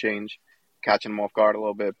a line change, catching them off guard a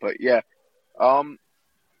little bit. But yeah,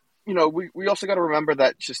 we also got to remember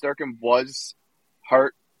that Shesterkin was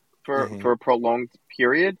hurt for a prolonged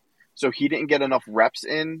period, so he didn't get enough reps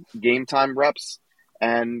in game time reps,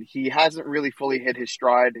 and he hasn't really fully hit his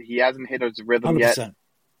stride. He hasn't hit his rhythm 100%. yet.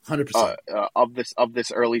 100% of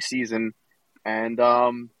this early season, and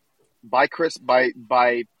by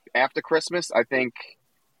after Christmas, I think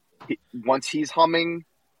once he's humming,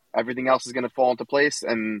 everything else is going to fall into place,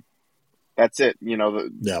 and that's it.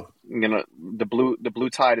 The blue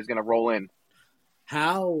tide is gonna roll in.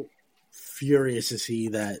 How furious is he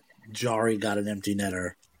that Jari got an empty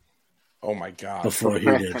netter? Oh my god! Before he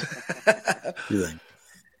did,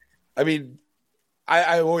 I mean,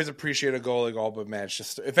 I always appreciate a goalie goal, but man, it's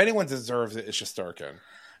just if anyone deserves it, it's just Shesterkin.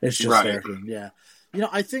 It's just Shesterkin, yeah.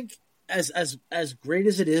 I think as great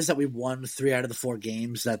as it is that we won 3 out of the 4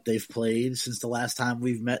 games that they've played since the last time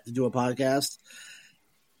we've met to do a podcast,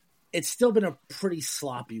 it's still been a pretty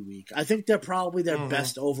sloppy week. I think their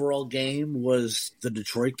best overall game was the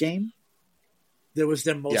Detroit game. There was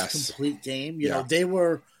their most complete game. They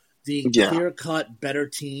were the clear-cut better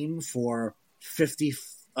team for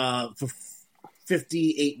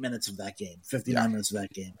 58 minutes of that game, 59 minutes of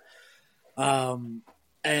that game.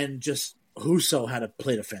 And just Husso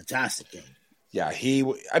played a fantastic game. Yeah,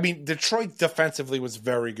 Detroit defensively was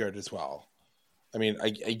very good as well. I mean,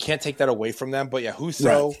 I can't take that away from them, but yeah,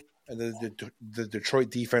 Husso and the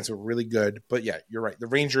Detroit defense were really good. But yeah, you're right. The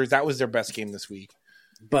Rangers, that was their best game this week.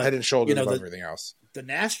 But head and shoulders above everything else. The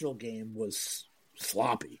Nashville game was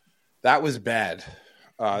sloppy. That was bad.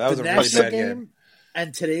 That was a really bad game.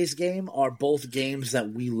 And today's game are both games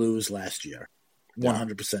that we lose last year.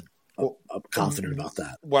 100% confident about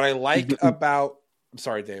that. What I like about – I'm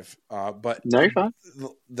sorry, Dave. But no, you're fine.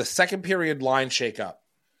 The second period line shakeup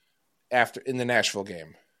in the Nashville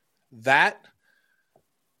game. That –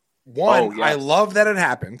 I love that it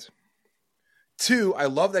happened. 2, I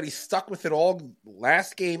love that he stuck with it all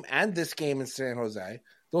last game and this game in San Jose.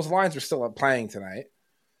 Those lines are still playing tonight.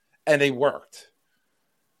 And they worked.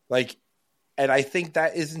 And I think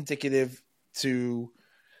that is indicative to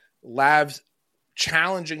Labs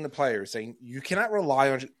challenging the players, saying, you cannot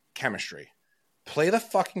rely on chemistry. Play the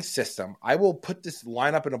fucking system. I will put this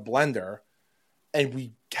lineup in a blender, and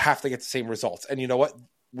we have to get the same results. And you know what?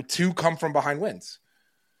 2 come from behind wins.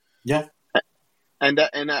 Yeah. And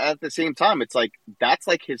at the same time, it's like that's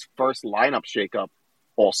like his first lineup shakeup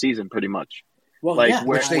all season, pretty much. Well,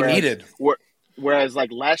 which they needed. Whereas,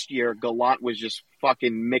 like, last year, Gallant was just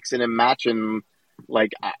fucking mixing and matching,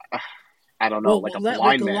 like, I don't know, a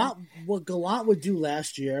blind man. What Gallant would do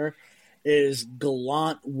last year is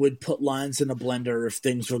Gallant would put lines in a blender if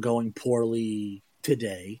things were going poorly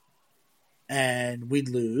today, and we'd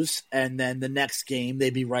lose. And then the next game,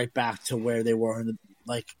 they'd be right back to where they were,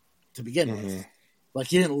 to begin with. Like,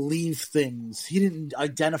 he didn't leave things. He didn't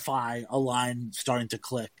identify a line starting to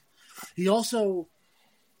click. He also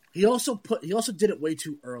did it way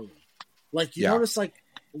too early. Like, you notice, like,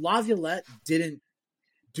 Laviolette didn't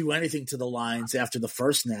do anything to the lines after the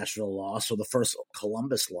first Nashville loss or the first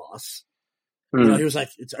Columbus loss. He was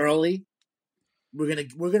like, it's early. We're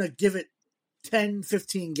gonna give it 10,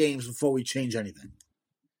 15 games before we change anything.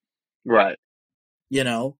 Right.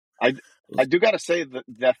 I do got to say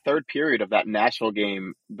that third period of that Nashville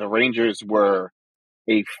game, the Rangers were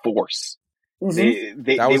a force. Mm-hmm.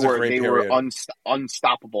 They were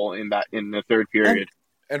unstoppable in the third period.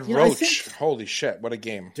 And Roach, holy shit, what a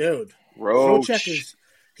game, dude! Roach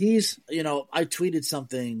he's I tweeted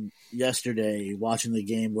something yesterday watching the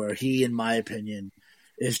game where he, in my opinion,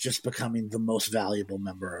 is just becoming the most valuable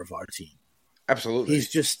member of our team. Absolutely,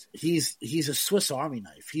 he's a Swiss Army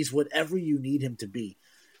knife. He's whatever you need him to be.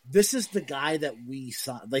 This is the guy that we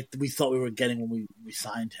thought we were getting when we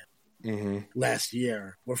signed him last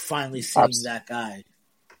year. We're finally seeing that guy.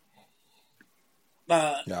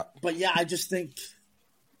 But yeah, I just think,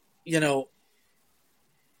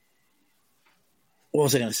 what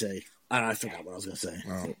was I going to say? I forgot what I was going to say.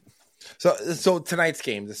 Oh. So tonight's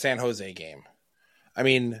game, the San Jose game, I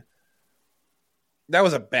mean, that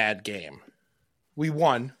was a bad game. We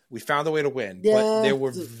won. We found a way to win, but they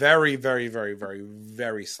were very, very, very, very,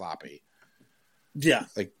 very sloppy. Yeah,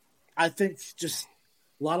 I think just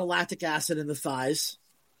a lot of lactic acid in the thighs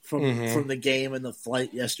from the game and the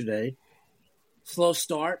flight yesterday. Slow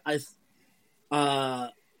start.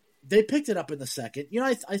 They picked it up in the second.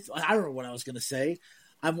 I don't know what I was going to say.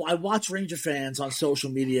 I watch Ranger fans on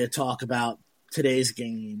social media talk about today's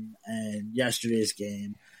game and yesterday's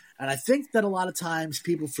game. And I think that a lot of times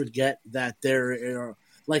people forget that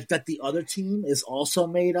that the other team is also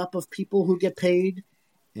made up of people who get paid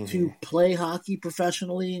to play hockey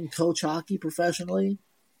professionally and coach hockey professionally.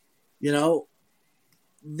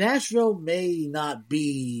 Nashville may not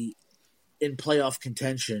be in playoff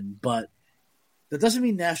contention, but that doesn't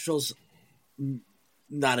mean Nashville's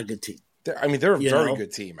not a good team. They're a very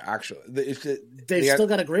good team, actually. They've still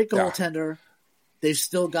got a great goaltender. Yeah. They've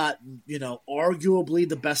still got, arguably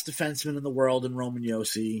the best defenseman in the world in Roman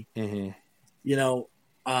Josi.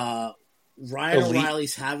 Ryan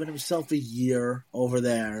O'Reilly's having himself a year over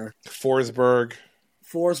there. Forsberg.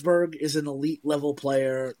 Forsberg is an elite level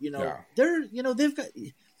player. They're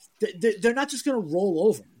they're not just going to roll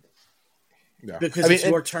over because it's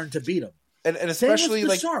your turn to beat them. And especially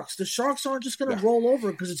the Sharks. The Sharks aren't just going to roll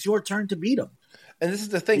over because it's your turn to beat them. And this is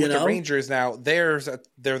the thing with the Rangers now. They're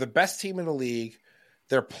the best team in the league.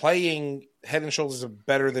 They're playing head and shoulders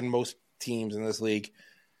better than most teams in this league.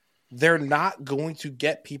 They're not going to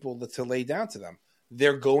get people to lay down to them.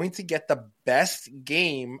 They're going to get the best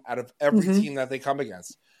game out of every team that they come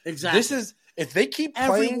against. Exactly. This is if they keep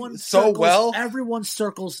playing well. Everyone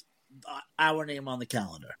circles our name on the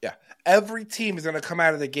calendar. Yeah, every team is going to come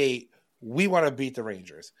out of the gate. We want to beat the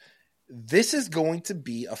Rangers. This is going to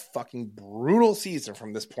be a fucking brutal season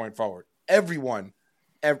from this point forward. Everyone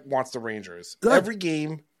wants the Rangers. Good. Every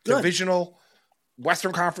game, divisional,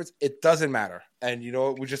 Western Conference, it doesn't matter. And you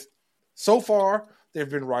know, so far they've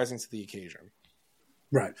been rising to the occasion.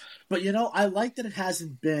 Right. But I like that it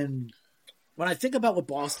hasn't been. When I think about what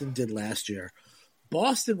Boston did last year,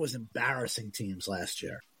 Boston was embarrassing teams last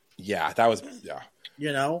year. Yeah, that was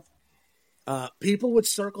people would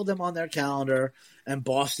circle them on their calendar, and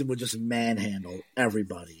Boston would just manhandle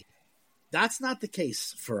everybody. That's not the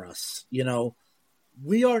case for us.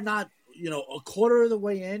 We are not, a quarter of the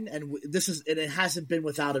way in, and it hasn't been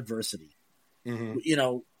without adversity.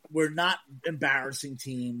 Mm-hmm. We're not embarrassing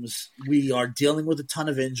teams. We are dealing with a ton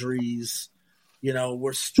of injuries.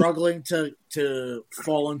 We're struggling to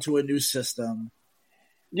fall into a new system.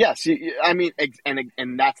 Yes, I mean,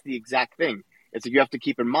 and that's the exact thing. It's you have to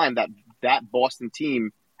keep in mind that Boston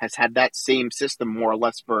team has had that same system more or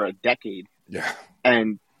less for a decade. Yeah,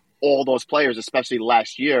 and all those players, especially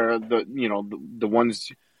last year, the ones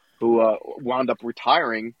who wound up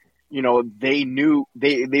retiring, they knew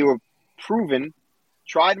they were proven,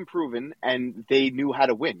 tried and proven, and they knew how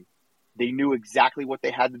to win. They knew exactly what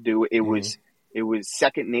they had to do. It was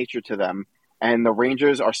second nature to them. And the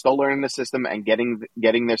Rangers are still learning the system and getting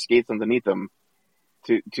their skates underneath them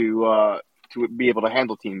to be able to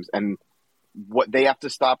handle teams. And what they have to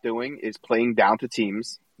stop doing is playing down to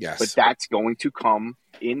teams. Yes. But that's going to come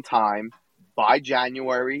in time. By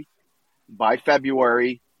January, by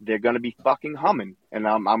February, they're going to be fucking humming. And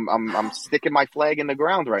I'm sticking my flag in the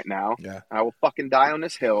ground right now. Yeah. And I will fucking die on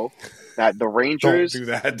this hill that the Rangers don't do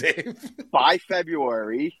that, Dave. by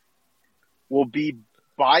February will be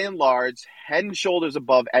by and large head and shoulders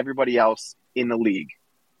above everybody else in the league.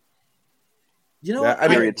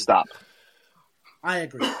 Period. Stop. I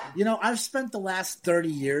agree. I've spent the last 30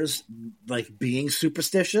 years being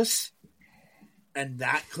superstitious, and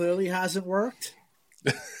that clearly hasn't worked.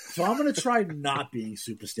 So I'm going to try not being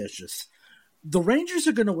superstitious. The Rangers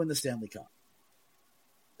are going to win the Stanley Cup.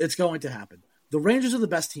 It's going to happen. The Rangers are the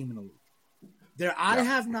best team in the league. I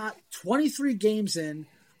have not 23 games in.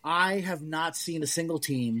 I have not seen a single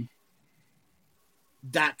team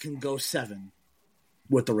that can go 7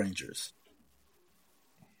 with the Rangers.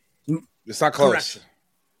 It's not close. Correction.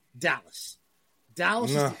 Dallas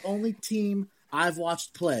is the only team I've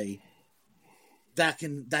watched play that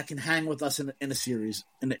can hang with us in a series.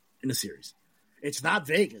 In a series, it's not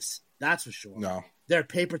Vegas. That's for sure. No, they're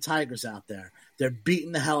paper tigers out there. They're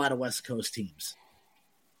beating the hell out of West Coast teams.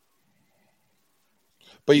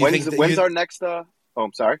 But when's our next? Oh,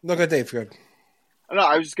 I'm sorry. No, good, Dave. Good. No,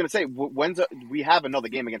 I was just going to say, we have another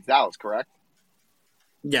game against Dallas, correct?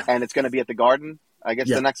 Yeah. And it's going to be at the Garden, I guess,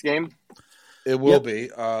 the next game? It will be.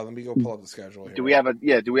 Let me go pull up the schedule here. Do we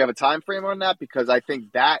have a time frame on that? Because I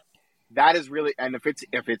think that is really, and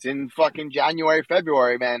if it's in fucking January,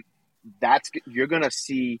 February, man, you're going to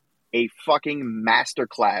see a fucking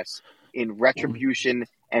masterclass in retribution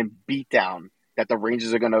and beatdown that the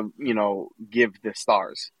Rangers are going to, give the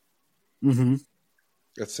Stars. Mm-hmm.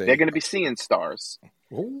 Let's see. They're going to be seeing stars.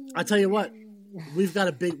 Ooh. I tell you what, we've got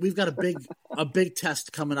a big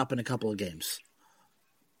test coming up in a couple of games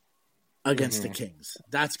against the Kings.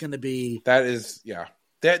 That's going to be because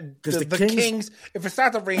the Kings. If it's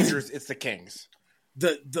not the Rangers, it's the Kings.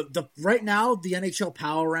 The right now the NHL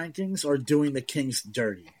power rankings are doing the Kings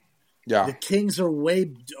dirty. Yeah, the Kings are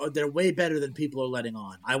way better than people are letting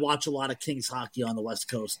on. I watch a lot of Kings hockey on the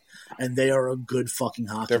West Coast, and they are a good fucking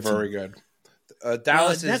hockey. They're very good.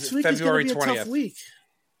 Dallas next is week February is 20th. Tough week.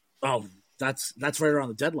 Oh, that's right around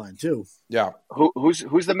the deadline too. Yeah.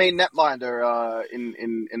 Who's the main netminder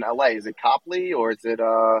in LA? Is it Copley or is it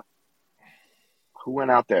who went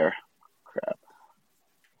out there? Crap.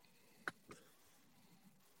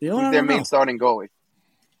 Who's their main starting goalie?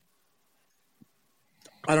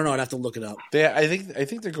 I don't know. I'd have to look it up. I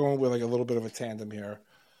think they're going with a little bit of a tandem here.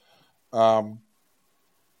 Dude,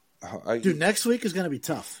 next week is going to be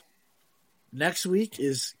tough. Next week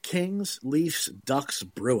is Kings, Leafs, Ducks,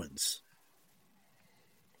 Bruins.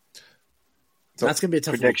 So, that's gonna be a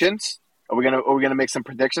tough predictions. Week. Are we gonna make some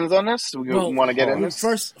predictions on this? We want to get in this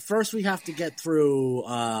first. We have to get through.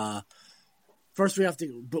 First, we have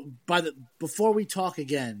to. Before we talk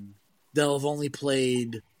again, they'll have only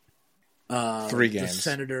played 3 games: the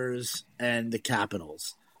Senators and the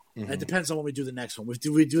Capitals. Mm-hmm. It depends on when we do the next one.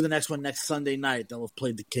 If we do the next one next Sunday night, they'll have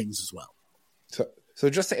played the Kings as well. So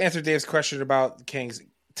just to answer Dave's question about the Kings,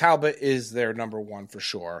 Talbot is their number 1 for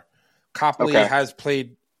sure. Copley has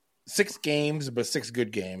played 6 games, but 6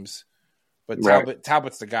 good games. But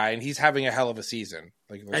Talbot's the guy, and he's having a hell of a season.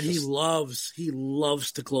 He loves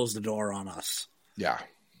to close the door on us. Yeah.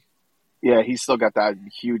 Yeah, he's still got that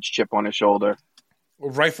huge chip on his shoulder.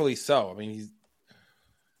 Well, rightfully so. He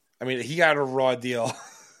got a raw deal.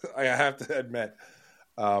 I have to admit.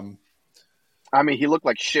 He looked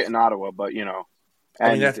like shit in Ottawa, but you know.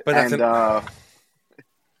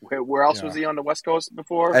 Where else was he on the West Coast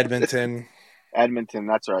before? Edmonton. Edmonton,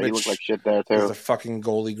 that's right. He looked like shit there too. He's a fucking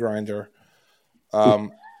goalie grinder.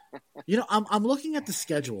 I'm looking at the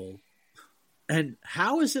schedule, and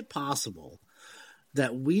how is it possible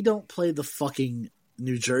that we don't play the fucking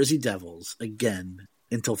New Jersey Devils again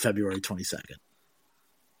until February 22nd?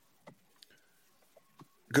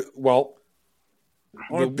 Well,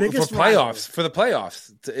 for the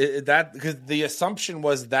playoffs, because the assumption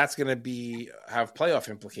was that's going to have playoff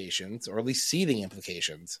implications, or at least seeding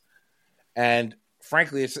implications, and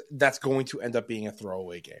frankly, that's going to end up being a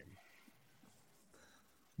throwaway game.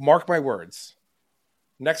 Mark my words.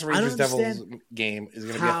 Next Rangers Devils game is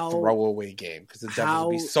going to be a throwaway game because the Devils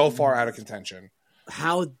will be so far out of contention.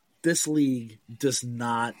 How this league does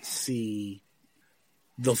not see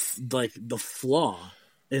the flaw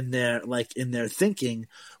in their thinking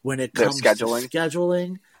when it comes to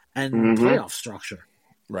scheduling and playoff structure.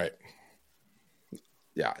 Right.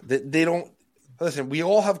 Yeah, they don't listen. We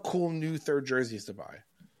all have cool new third jerseys to buy.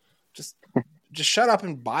 Just shut up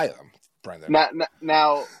and buy them, Brendan.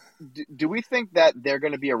 Now, do we think that they're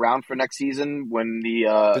going to be around for next season when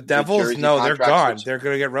the Devils? No, they're gone. They're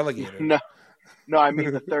going to get relegated. No, I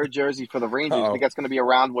mean the third jersey for the Rangers. I think that's going to be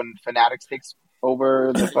around when Fanatics takes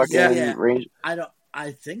over the fucking Rangers.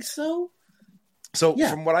 I think so. So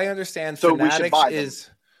from what I understand,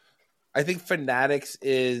 I think Fanatics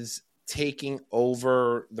is taking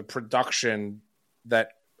over the production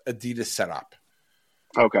that Adidas set up.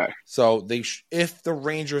 Okay. So if the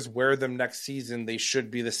Rangers wear them next season, they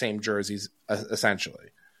should be the same jerseys essentially.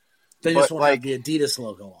 They just won't have the Adidas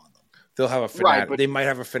logo on them. They'll have a Fanatics. They might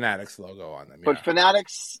have a Fanatics logo on them. But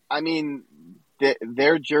Fanatics,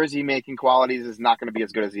 their jersey making qualities is not going to be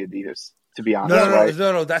as good as the Adidas, to be honest.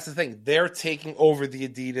 No. That's the thing. They're taking over the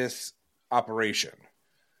Adidas operation.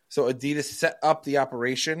 So Adidas set up the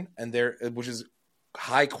operation, which is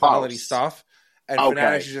high quality stuff, and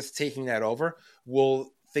Fanatics is just taking that over.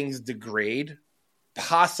 Will things degrade?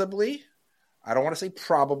 Possibly. I don't want to say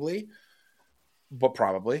probably, but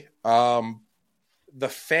probably. The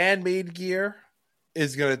fan-made gear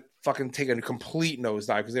is going to fucking take a complete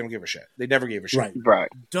nosedive because they don't give a shit. They never gave a shit. Right.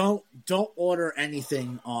 Don't order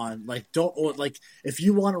anything on if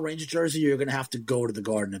you want a Ranger jersey, you're going to have to go to the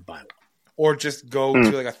Garden and buy one. Or just go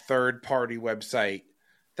to a third-party website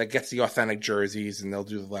that gets the authentic jerseys and they'll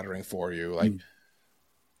do the lettering for you.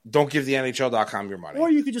 Don't give the NHL.com your money. Or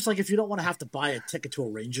you could just if you don't want to have to buy a ticket to a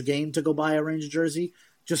Ranger game to go buy a Ranger jersey,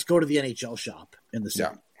 just go to the NHL shop in the city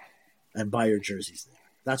and buy your jerseys there.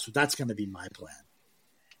 That's going to be my plan.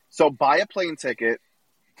 So buy a plane ticket,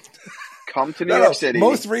 come to New York City.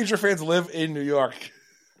 Most Ranger fans live in New York.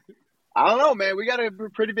 I don't know, man. We got a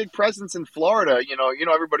pretty big presence in Florida. You know,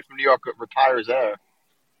 everybody from New York retires there.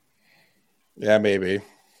 Yeah, maybe.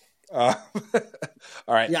 All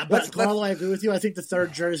right. Yeah, but Carlo, I agree with you. I think the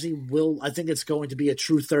third jersey I think it's going to be a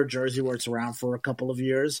true third jersey where it's around for a couple of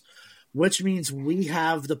years, which means we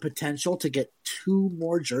have the potential to get 2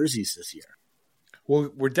 more jerseys this year.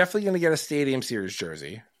 Well, we're definitely going to get a Stadium Series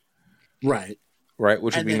jersey. Right,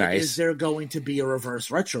 which would be nice. Is there going to be a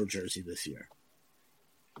reverse retro jersey this year?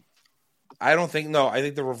 I don't think. No, I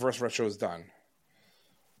think the reverse retro is done.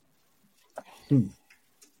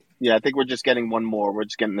 Yeah, I think we're just getting one more. We're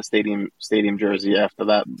just getting the stadium jersey after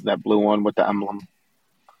that blue one with the emblem.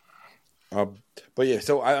 But yeah,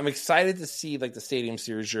 so I'm excited to see the Stadium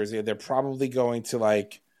Series jersey. They're probably going to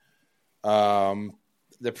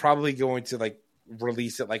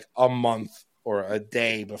release it a month or a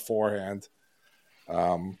day beforehand.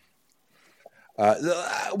 Here's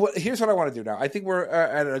what I want to do now. I think we're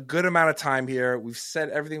at a good amount of time here. We've said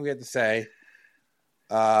everything we had to say.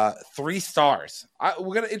 3 stars.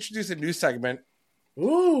 We're going to introduce a new segment.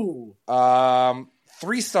 Ooh.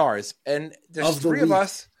 3 stars. And there's 3 of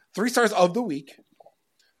us. 3 stars of the week.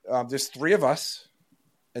 there's 3 of us,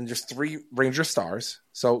 and there's 3 Ranger stars.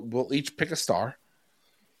 So we'll each pick a star.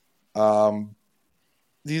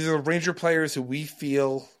 These are Ranger players who we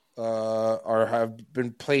feel have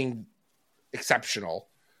been playing exceptional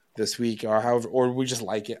this week, or we just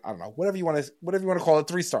like it. I don't know. Whatever you want to call it.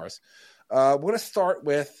 3 stars. We're going to start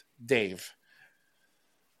with Dave.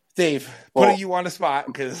 Dave, putting you on the spot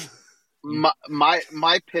because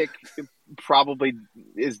my pick probably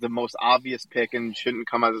is the most obvious pick and shouldn't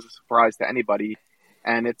come as a surprise to anybody.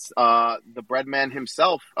 And it's the Breadman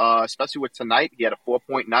himself, especially with tonight. He had a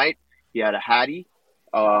 4-point night. He had a Hattie.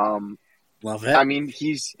 Love it. I mean,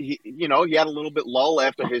 he had a little bit lull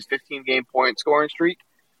after his 15-game point scoring streak,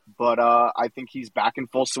 but I think he's back in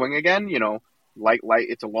full swing again. Like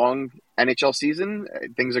it's a long NHL season.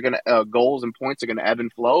 Things are gonna goals and points are gonna ebb and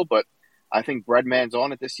flow, but I think Breadman's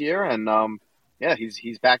on it this year, and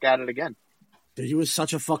he's back at it again. Dude, he was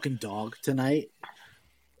such a fucking dog tonight.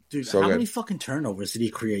 Dude, so how good. Many fucking turnovers did he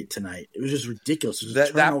create tonight? It was just ridiculous. It was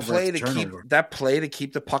that play to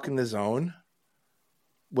keep the puck in the zone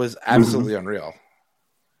was absolutely unreal.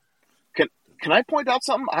 Can I point out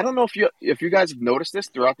something? I don't know if you guys have noticed this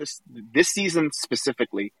throughout this season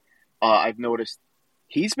specifically. I've noticed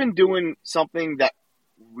he's been doing something that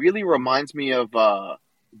really reminds me of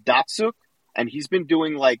Datsuk, and he's been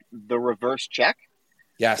doing like the reverse check.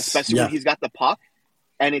 Yes, especially when he's got the puck,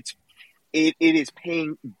 and it is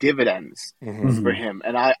paying dividends for him,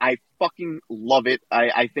 and I fucking love it.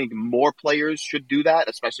 I think more players should do that,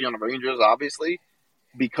 especially on the Rangers, obviously,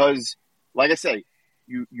 because, like I say,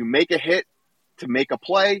 you make a hit to make a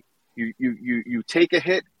play, you take a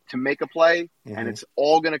hit to make a play, and it's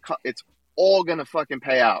all gonna fucking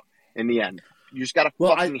pay out in the end. You just got to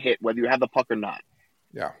fucking hit whether you have the puck or not.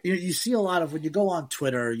 Yeah, you see a lot of when you go on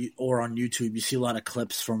Twitter or on YouTube, you see a lot of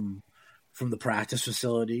clips from the practice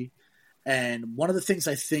facility. And one of the things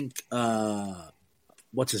I think,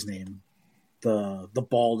 what's his name? The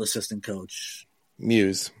bald assistant coach.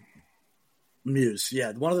 Muse,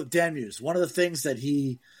 yeah. Dan Muse. One of the things that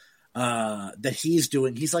he's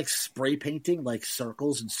doing, he's like spray painting like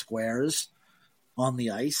circles and squares on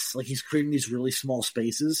the ice. Like he's creating these really small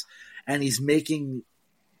spaces, and he's making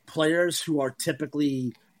players who are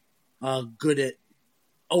typically good at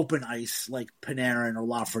open ice, like Panarin or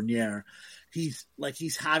Lafreniere. He's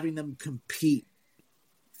having them compete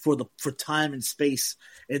for time and space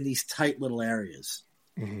in these tight little areas,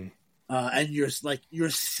 and you're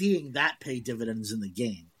seeing that pay dividends in the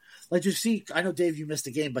game. Like you see, I know Dave, you missed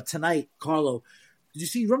the game, but tonight, Carlo, did you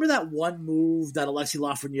see? Remember that one move that Alexis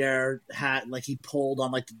Lafreniere had? Like he pulled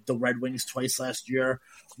on like the Red Wings twice last year,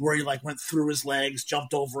 where he like went through his legs,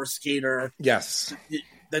 jumped over a skater, yes,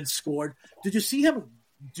 then scored. Did you see him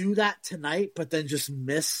do that tonight, but then just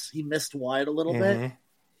miss? He missed wide a little bit.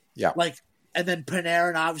 Yeah. And then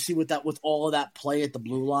Panarin, obviously, with all of that play at the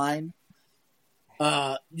blue line,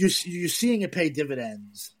 you're seeing it pay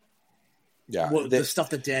dividends. Yeah. The stuff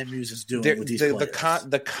that Dan Muse is doing with these players.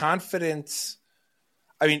 The confidence,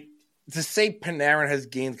 I mean, to say Panarin has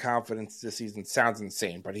gained confidence this season sounds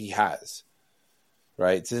insane, but he has.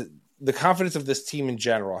 Right? The confidence of this team in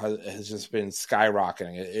general has just been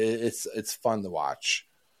skyrocketing. It's fun to watch.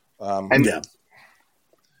 And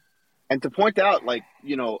to point out, like,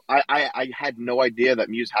 I had no idea that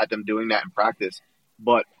Muse had them doing that in practice,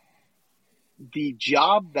 but the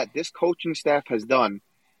job that this coaching staff has done,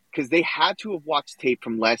 because they had to have watched tape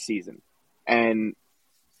from last season. And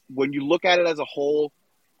when you look at it as a whole,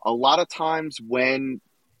 a lot of times when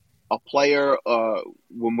a player,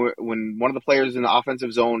 when one of the players is in the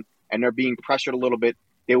offensive zone and they're being pressured a little bit,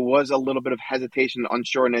 there was a little bit of hesitation,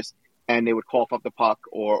 unsureness, and they would cough up the puck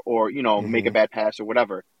or make a bad pass or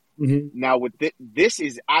whatever. Now with this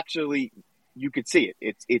is actually, you could see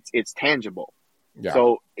it. It's tangible. Yeah.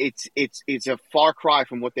 So it's a far cry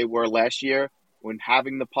from what they were last year when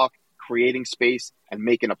having the puck, creating space, and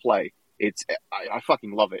making a play. I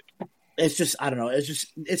fucking love it. It's just, I don't know.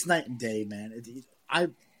 It's night and day, man.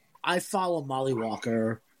 I follow Molly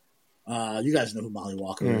Walker. You guys know who Molly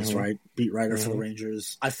Walker is, right? Beat writer for the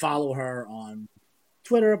Rangers. I follow her on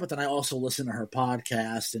Twitter, but then I also listen to her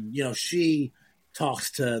podcast, and she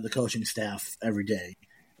talks to the coaching staff every day.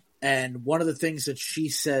 And one of the things that she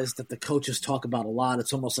says that the coaches talk about a lot,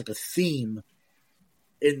 it's almost like a theme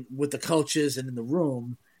with the coaches and in the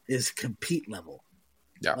room, is compete level.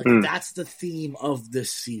 Yeah. That's the theme of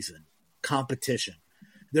this season. Competition.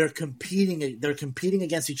 They're competing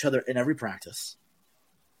against each other in every practice.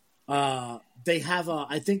 They have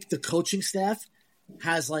I think the coaching staff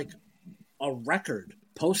has like a record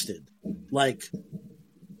posted, like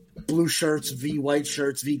blue shirts, v white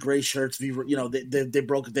shirts, v gray shirts, v they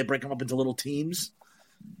break them up into little teams,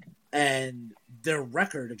 and their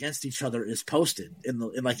record against each other is posted in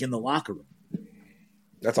the locker room.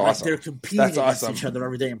 That's like awesome. They're competing against awesome. each other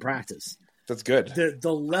every day in practice. That's good.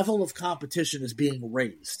 The level of competition is being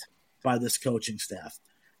raised by this coaching staff,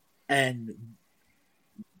 and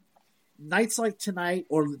nights like tonight,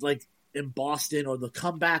 or like in Boston, or the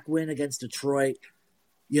comeback win against Detroit,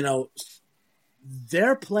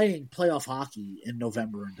 they're playing playoff hockey in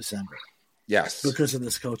November and December. Yes, because of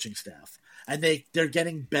this coaching staff, and they're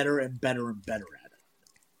getting better and better and better at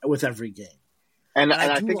it with every game. And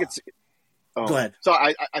I think it's. Go ahead. So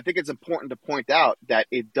I think it's important to point out that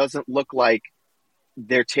it doesn't look like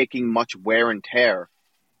they're taking much wear and tear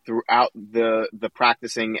throughout the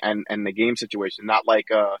practicing and the game situation. Not like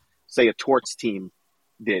say a Torts team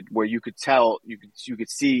did, where you could tell you could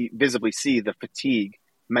visibly see the fatigue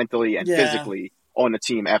mentally and physically on the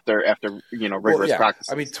team after rigorous practice.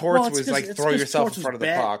 I mean, Torts was like throw yourself in front of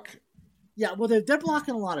the puck. Yeah, well, they're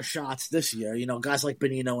blocking a lot of shots this year. Guys like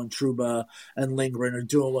Bonino and Trouba and Lindgren are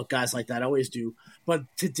doing what guys like that always do. But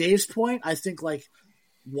to Dave's point, I think, like,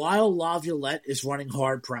 while Laviolette is running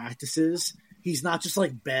hard practices, he's not just,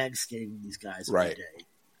 like, bag skating these guys every day.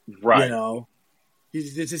 Right.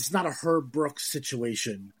 It's not a Herb Brooks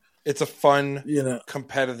situation. It's a fun,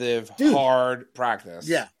 competitive, hard practice.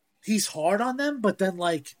 Yeah. He's hard on them, but then,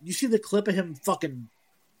 like, you see the clip of him fucking,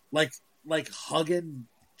 like hugging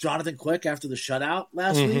Jonathan Quick after the shutout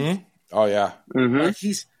last week. Oh yeah,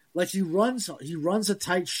 he runs a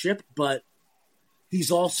tight ship, but he's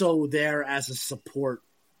also there as a support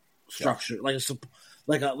structure,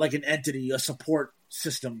 like an entity, a support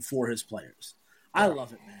system for his players. I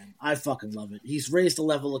love it, man. I fucking love it. He's raised the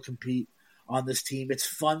level of compete on this team. It's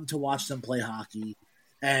fun to watch them play hockey.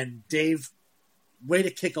 And Dave, way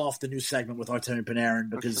to kick off the new segment with Artemi Panarin,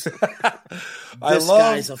 because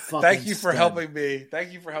guy's a fucking Thank you for helping me.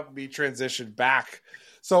 Thank you for helping me transition back.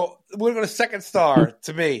 So we're going to second star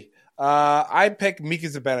to me. I picked Mika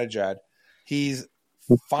Zibanejad. He's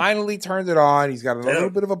finally turned it on. He's got a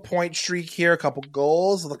little bit of a point streak here, a couple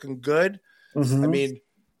goals, looking good. I mean,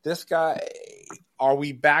 this guy, are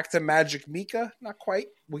we back to Magic Mika? Not quite.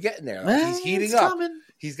 We're getting there. He's heating up. Coming.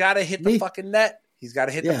 He's got to hit the fucking net.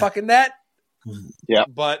 The fucking net. Yeah,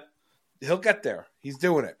 but he'll get there. He's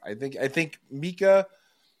doing it. I think Mika.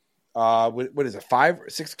 What is it? 5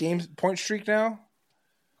 or 6 games point streak now.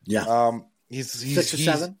 Yeah. He's 6 or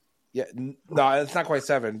 7. Yeah. No, it's not quite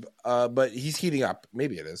 7. But he's heating up.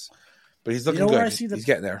 Maybe it is. But he's looking good. He's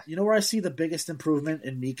getting there. You know where I see the biggest improvement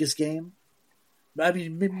in Mika's game? I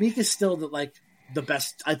mean, Mika's still the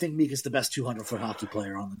best. I think Mika's the best 200-foot hockey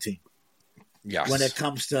player on the team. Yes. When it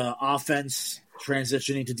comes to offense,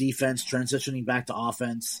 transitioning to defense, transitioning back to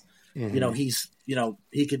offense, he's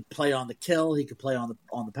he could play on the kill, he could play on the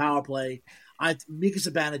power play. Mika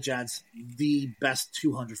Zibanejad's the best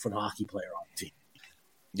 200-foot hockey player on the team.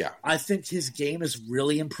 Yeah, I think his game is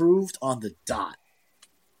really improved on the dot,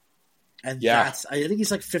 and I think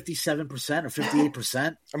he's like 57% or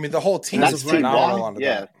 58%. I mean, the whole team is phenomenal on the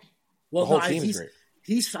dot. Well, the whole team is great.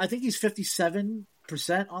 I think he's 57%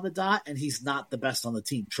 on the dot, and he's not the best on the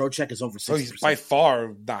team. Trocheck is over 60%. So he's by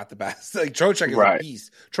far not the best. Like Trocheck is a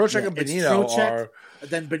beast. Trocheck and Bonino are.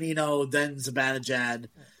 Then Bonino, then Zibanejad,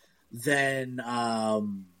 then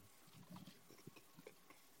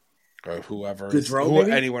whoever, Gaudreau,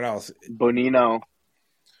 anyone else. Bonino.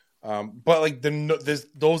 But like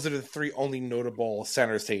those are the 3 only notable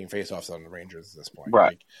centers taking faceoffs on the Rangers at this point.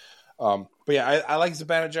 Right. But yeah, I like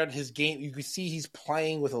Zibanejad. His game, you can see he's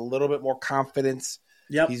playing with a little bit more confidence.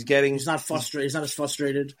 Yep. He's not frustrated. He's not as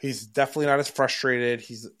frustrated. He's definitely not as frustrated.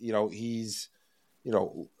 He's no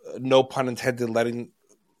pun intended, letting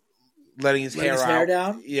his hair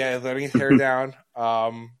down. Yeah, letting his hair down.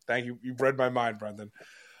 Thank you. You've read my mind, Brendan.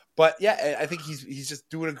 But yeah, I think he's just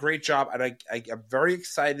doing a great job, and I'm very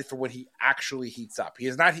excited for when he actually heats up. He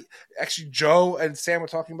is not actually. Joe and Sam were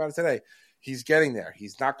talking about it today. He's getting there.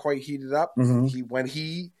 He's not quite heated up. When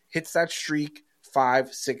he hits that streak,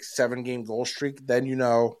 5, 6, 7 game goal streak, then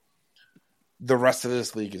the rest of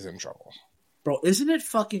this league is in trouble. Bro, isn't it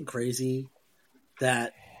fucking crazy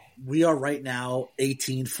that we are right now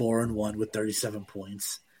 18-4-1 with 37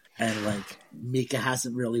 points, and like Mika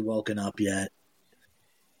hasn't really woken up yet.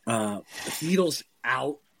 Heedle's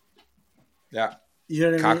out. Yeah. You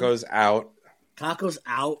know what I mean? Kakko's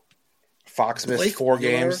out. Fox missed Blake 4 Wheeler,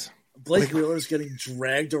 games. Blake Wheeler's getting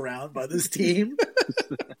dragged around by this team.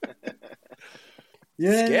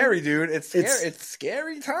 Scary, dude. It's scary. It's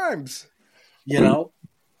scary times.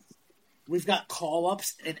 We've got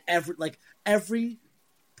call-ups in every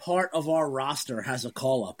part of our roster has a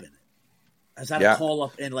call-up in it. Has had a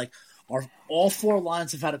call-up in All four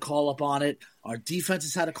lines have had a call up on it. Our defense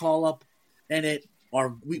has had a call up in it.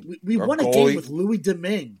 We won a game with Louis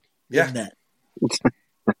Domingue in net.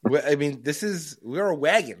 I mean, we're a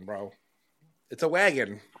wagon, bro. It's a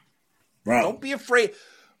wagon. Bro. Don't be afraid.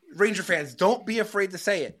 Ranger fans, don't be afraid to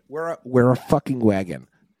say it. We're a fucking wagon.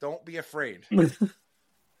 Don't be afraid.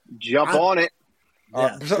 Jump on it. All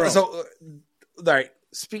right.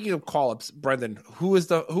 Speaking of call-ups, Brendan,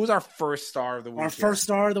 who's our first star of the week? Our first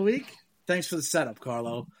star of the week? Thanks for the setup,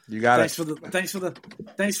 Carlo. You got it. Thanks for the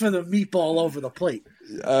meatball over the plate.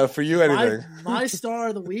 For you, anything. My star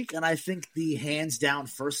of the week, and I think the hands down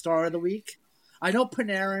first star of the week. I know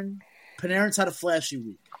Panarin's had a flashy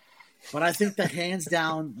week, but I think the hands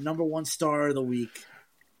down number one star of the week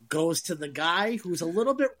goes to the guy who's a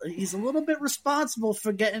little bit responsible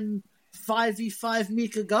for getting 5v5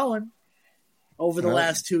 Mika going over the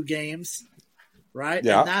last two games, right?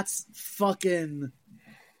 Yeah. And that's fucking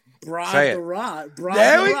Brod the Rod.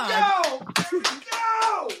 There we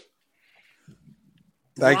go!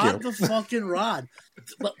 Thank you. The fucking Rod.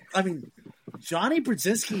 I mean, Johnny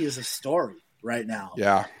Brodzinski is a story right now.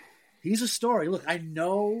 Yeah. He's a story. Look, I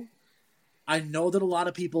know that a lot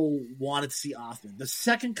of people wanted to see Othman. The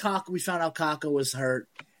second we found out Kakko was hurt,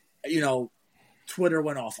 Twitter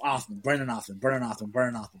went off. Brennan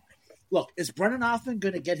Othman. Look, is Brennan Othman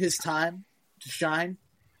going to get his time to shine?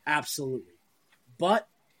 Absolutely. But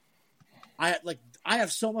I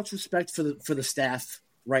have so much respect for the staff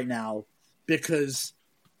right now because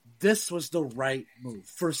this was the right move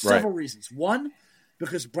for several reasons. One,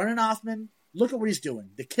 because Brennan Othman, look at what he's doing.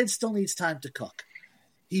 The kid still needs time to cook.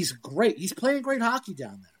 He's great. He's playing great hockey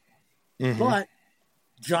down there. Mm-hmm. But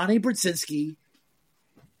Johnny Brodzinski,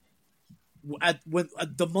 at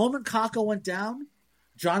the moment Kakko went down,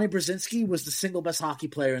 Johnny Brodzinski was the single best hockey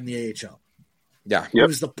player in the AHL. Yeah. He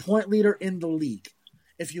was the point leader in the league.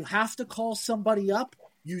 If you have to call somebody up,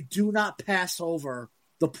 you do not pass over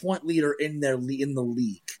the point leader in the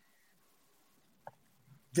league.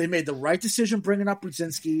 They made the right decision bringing up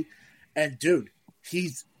Brodzinski, and dude,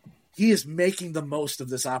 he is making the most of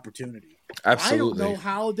this opportunity. Absolutely. I don't know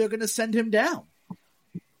how they're going to send him down.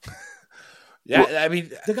 Yeah, I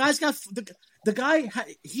mean, the guy's got the guy.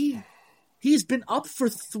 He's been up for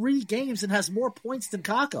 3 games and has more points than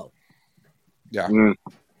Kakko. Yeah.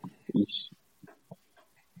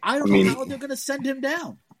 I don't know how they're going to send him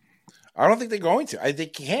down. I don't think they're going to. They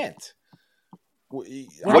can't. When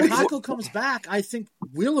Kakko comes back, I think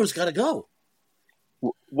Wheeler's got to go.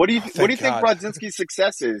 What do you think Brodzinski's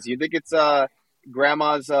success is? You think it's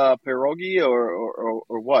grandma's pierogi or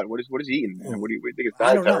what? What is he eating? What do you think his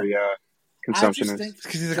dietary consumption is?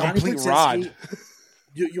 Because he's a complete rod.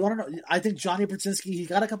 You want to know? I think Johnny Brodzinski, he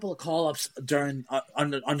got a couple of call-ups during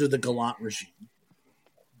under the Gallant regime,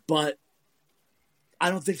 but I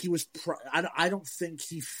don't think he was. I don't think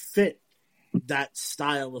he fit that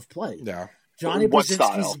style of play. Yeah, Johnny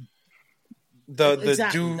Brodzinski's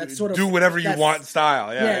the do whatever you want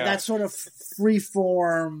style. Yeah, that sort of free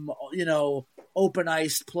form, open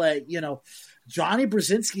ice play. Johnny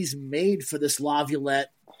Brodzinski's made for this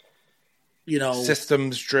Laviolette.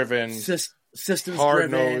 Systems driven. Systems hard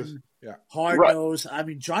driven, nose. Yeah. Hard nose. I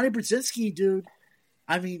mean, Johnny Brodzinski, dude.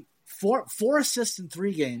 I mean, four assists in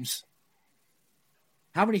 3 games.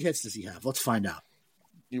 How many hits does he have? Let's find out.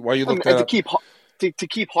 While you look to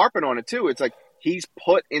keep harping on it too, it's like he's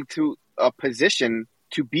put into a position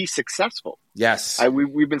to be successful. Yes,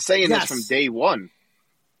 we've been saying this from day one.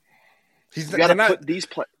 They're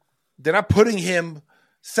not putting him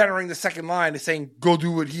centering the second line and saying go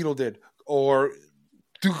do what Hedl did or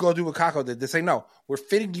go do what Kakko did. They say no, we're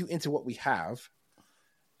fitting you into what we have,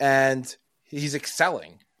 and he's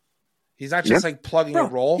excelling. He's not just plugging a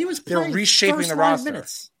role. They're reshaping the roster.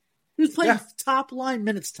 Minutes. He was playing top line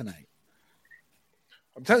minutes tonight.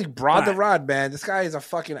 I'm telling you, Brod the Rod, man. This guy is a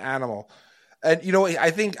fucking animal. And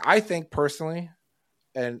I think personally,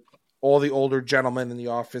 and all the older gentlemen in the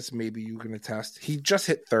office, maybe you can attest, he just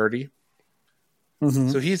hit 30. Mm-hmm.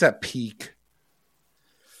 So he's at peak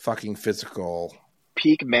fucking physical.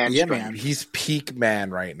 Peak man strength. Man. He's peak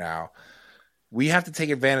man right now. We have to take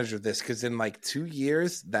advantage of this because in 2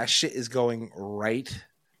 years, that shit is going right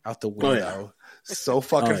out the window so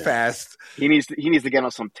fucking fast. He needs to get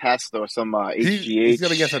on some test or some HGH. He's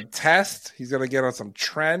going to get some test. He's going to get on some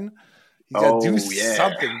trend. He's got to do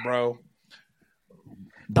something, bro.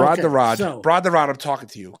 Brod the Rod. I'm talking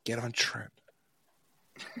to you. Get on trend.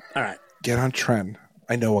 All right. Get on trend.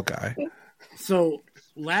 I know a guy. So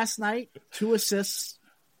last night, 2 assists,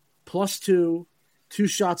 +2, 2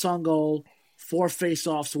 shots on goal, 4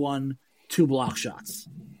 face-offs, 1, 2 block shots.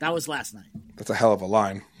 That was last night. That's a hell of a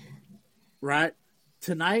line. Right?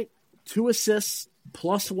 Tonight, 2 assists,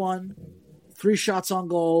 +1, 3 shots on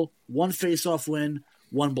goal, 1 face-off win,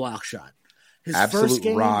 1 block shot. His Absolute first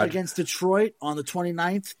game rod. against Detroit on the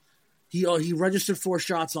 29th, he registered 4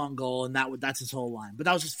 shots on goal, and that's his whole line. But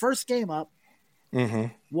that was his first game up.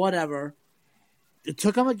 Mm-hmm. Whatever. It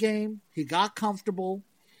took him a game. He got comfortable.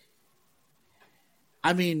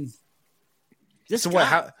 I mean, this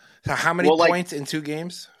guy, how many points in 2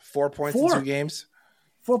 games? 4 points in 2 games?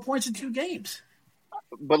 4 points in 2 games.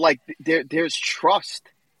 But like, there's trust.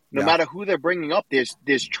 No matter who they're bringing up,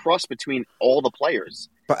 there's trust between all the players,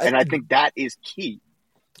 and I think that is key.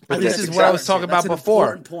 But this is what I was talking about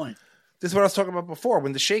before. Point. This is what I was talking about before.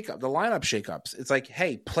 When the lineup shakeups, it's like,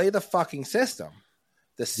 hey, play the fucking system.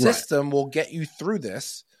 The system will get you through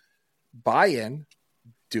this. Buy in,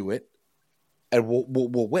 do it, and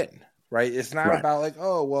we'll win. Right? It's not about like,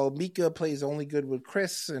 oh, well, Mika plays only good with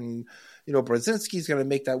Chris, and Brzezinski's going to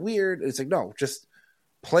make that weird. It's like, no, just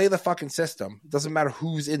play the fucking system. Doesn't matter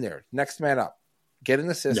who's in there. Next man up. Get in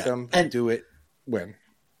the system, and do it, win.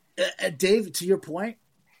 Dave, to your point,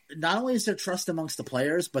 not only is there trust amongst the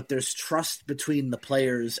players, but there's trust between the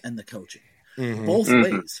players and the coaching. Mm-hmm. Both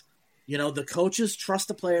ways. The coaches trust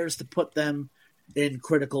the players to put them in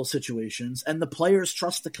critical situations, and the players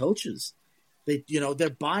trust the coaches. They're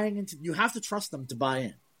buying into. You have to trust them to buy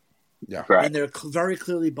in. Yeah, right. And they're very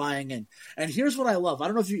clearly buying in. And here's what I love. I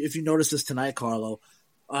don't know if you noticed this tonight, Carlo.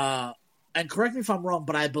 And correct me if I'm wrong,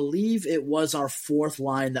 but I believe it was our 4th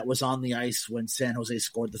line that was on the ice when San Jose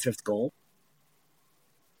scored the 5th goal.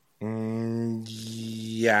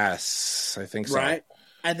 Yes, I think so. Right,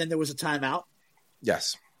 and then there was a timeout.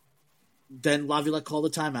 Yes. Then Laviolette called a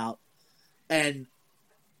timeout, and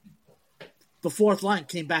the 4th line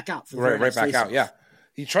came back out. For the right back out. Yeah,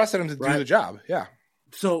 he trusted him to do the job. Yeah.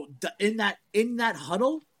 So in that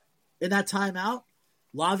huddle, in that timeout,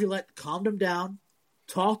 Laviolette calmed him down,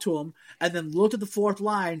 talked to him, and then looked at the 4th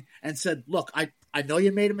line and said, "Look, I know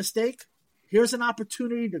you made a mistake. Here's an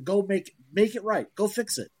opportunity to go make it right. Go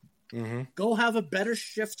fix it. Mm-hmm. Go have a better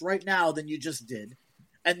shift right now than you just did."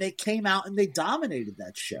 And they came out and they dominated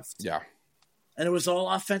that shift. Yeah. And it was all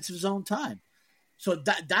offensive zone time. So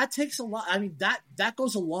that takes a lot. I mean, that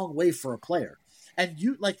goes a long way for a player. And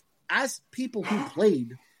you, like, as people who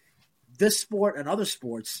played this sport and other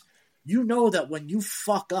sports, you know that when you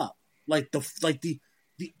fuck up, the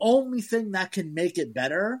only thing that can make it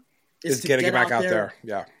better is to getting get back out there.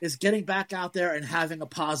 Yeah. Is getting back out there and having a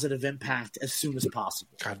positive impact as soon as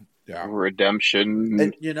possible. God, yeah. Redemption.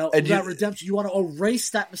 And, redemption. You want to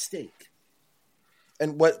erase that mistake.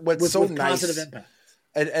 And what's so nice, positive impact.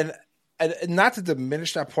 And not to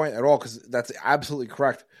diminish that point at all, because that's absolutely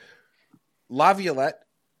correct. Laviolette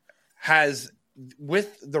has,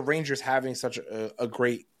 with the Rangers having such a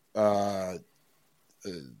great point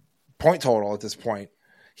total at this point,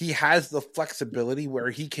 he has the flexibility where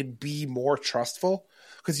he can be more trustful.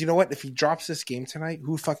 Because you know what? If he drops this game tonight,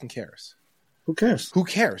 who fucking cares? Who cares? Who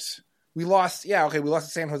cares? We lost. Yeah, okay, we lost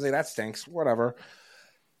to San Jose. That stinks. Whatever.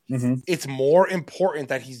 Mm-hmm. It's more important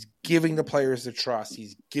that he's giving the players the trust.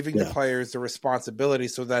 He's giving the players the responsibility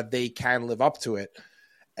so that they can live up to it.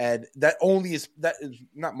 And that is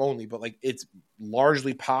not only, but like it's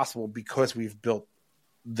largely possible because we've built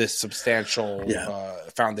this substantial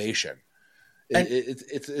foundation.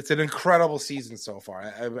 It's an incredible season so far.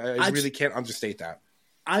 I really can't understate that.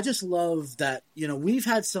 I just love that, we've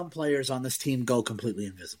had some players on this team go completely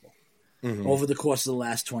invisible over the course of the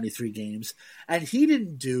last 23 games. And he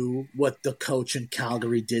didn't do what the coach in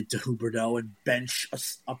Calgary did to Huberdeau and bench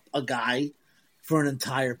a guy for an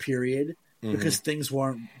entire period because things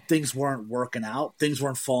weren't working out. Things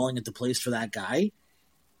weren't falling into place for that guy.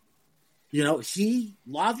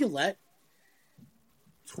 Laviolette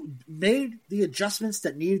made the adjustments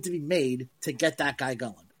that needed to be made to get that guy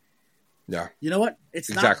going. Yeah. You know what?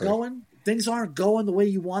 It's not going. Things aren't going the way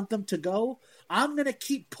you want them to go. I'm going to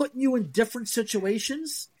keep putting you in different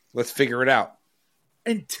situations. Let's figure it out.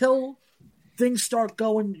 Until things start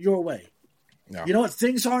going your way. No. You know what?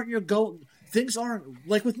 Things aren't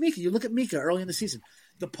like with Mika. You look at Mika early in the season.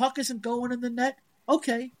 The puck isn't going in the net.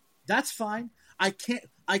 Okay, that's fine. I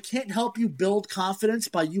can't help you build confidence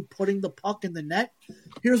by you putting the puck in the net.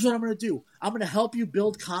 Here's what I'm going to do. I'm going to help you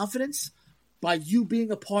build confidence by you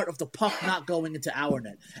being a part of the puck not going into our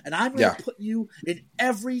net. And I'm going to put you in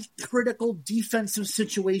every critical defensive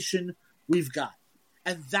situation we've got.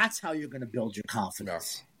 And that's how you're going to build your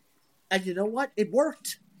confidence. Yeah. And you know what? It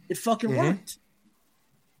worked. It fucking worked.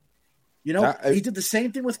 He did the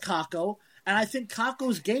same thing with Kakko. And I think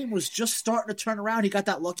Kakko's game was just starting to turn around. He got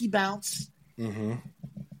that lucky bounce. Mm-hmm.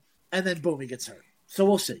 And then, boom, he gets hurt. So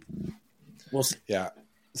we'll see. Yeah.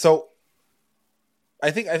 So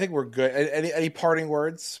I think we're good. Any parting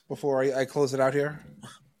words before I close it out here?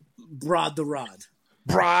 Brod the Rod.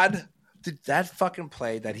 Brod, did that fucking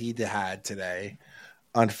play that he had today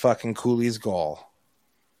on fucking Cooley's goal?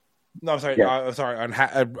 No, I'm sorry. Yeah. Sorry on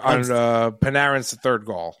Panarin's third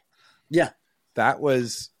goal. Yeah, that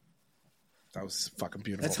was fucking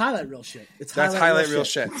beautiful. That's highlight reel shit. That's highlight reel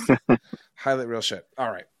shit. Highlight reel shit. All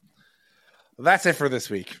right. Well, that's it for this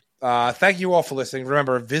week. Thank you all for listening.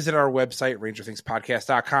 Remember, visit our website,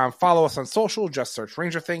 rangerthingspodcast.com. Follow us on social. Just search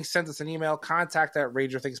Ranger Things. Send us an email,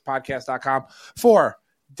 contact@rangerthingspodcast.com. For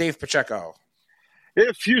Dave Pacheco.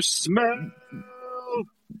 If you smell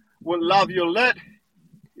what La Violette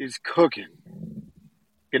is cooking.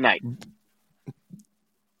 Good night.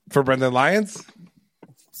 For Brendan Lyons.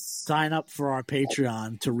 Sign up for our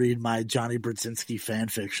Patreon to read my Johnny Brzezinski fan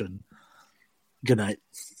fiction. Good night.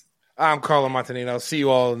 I'm Carlo Montanino. See you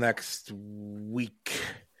all next week.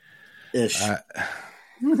 Ish. Well, I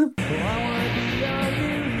wanna be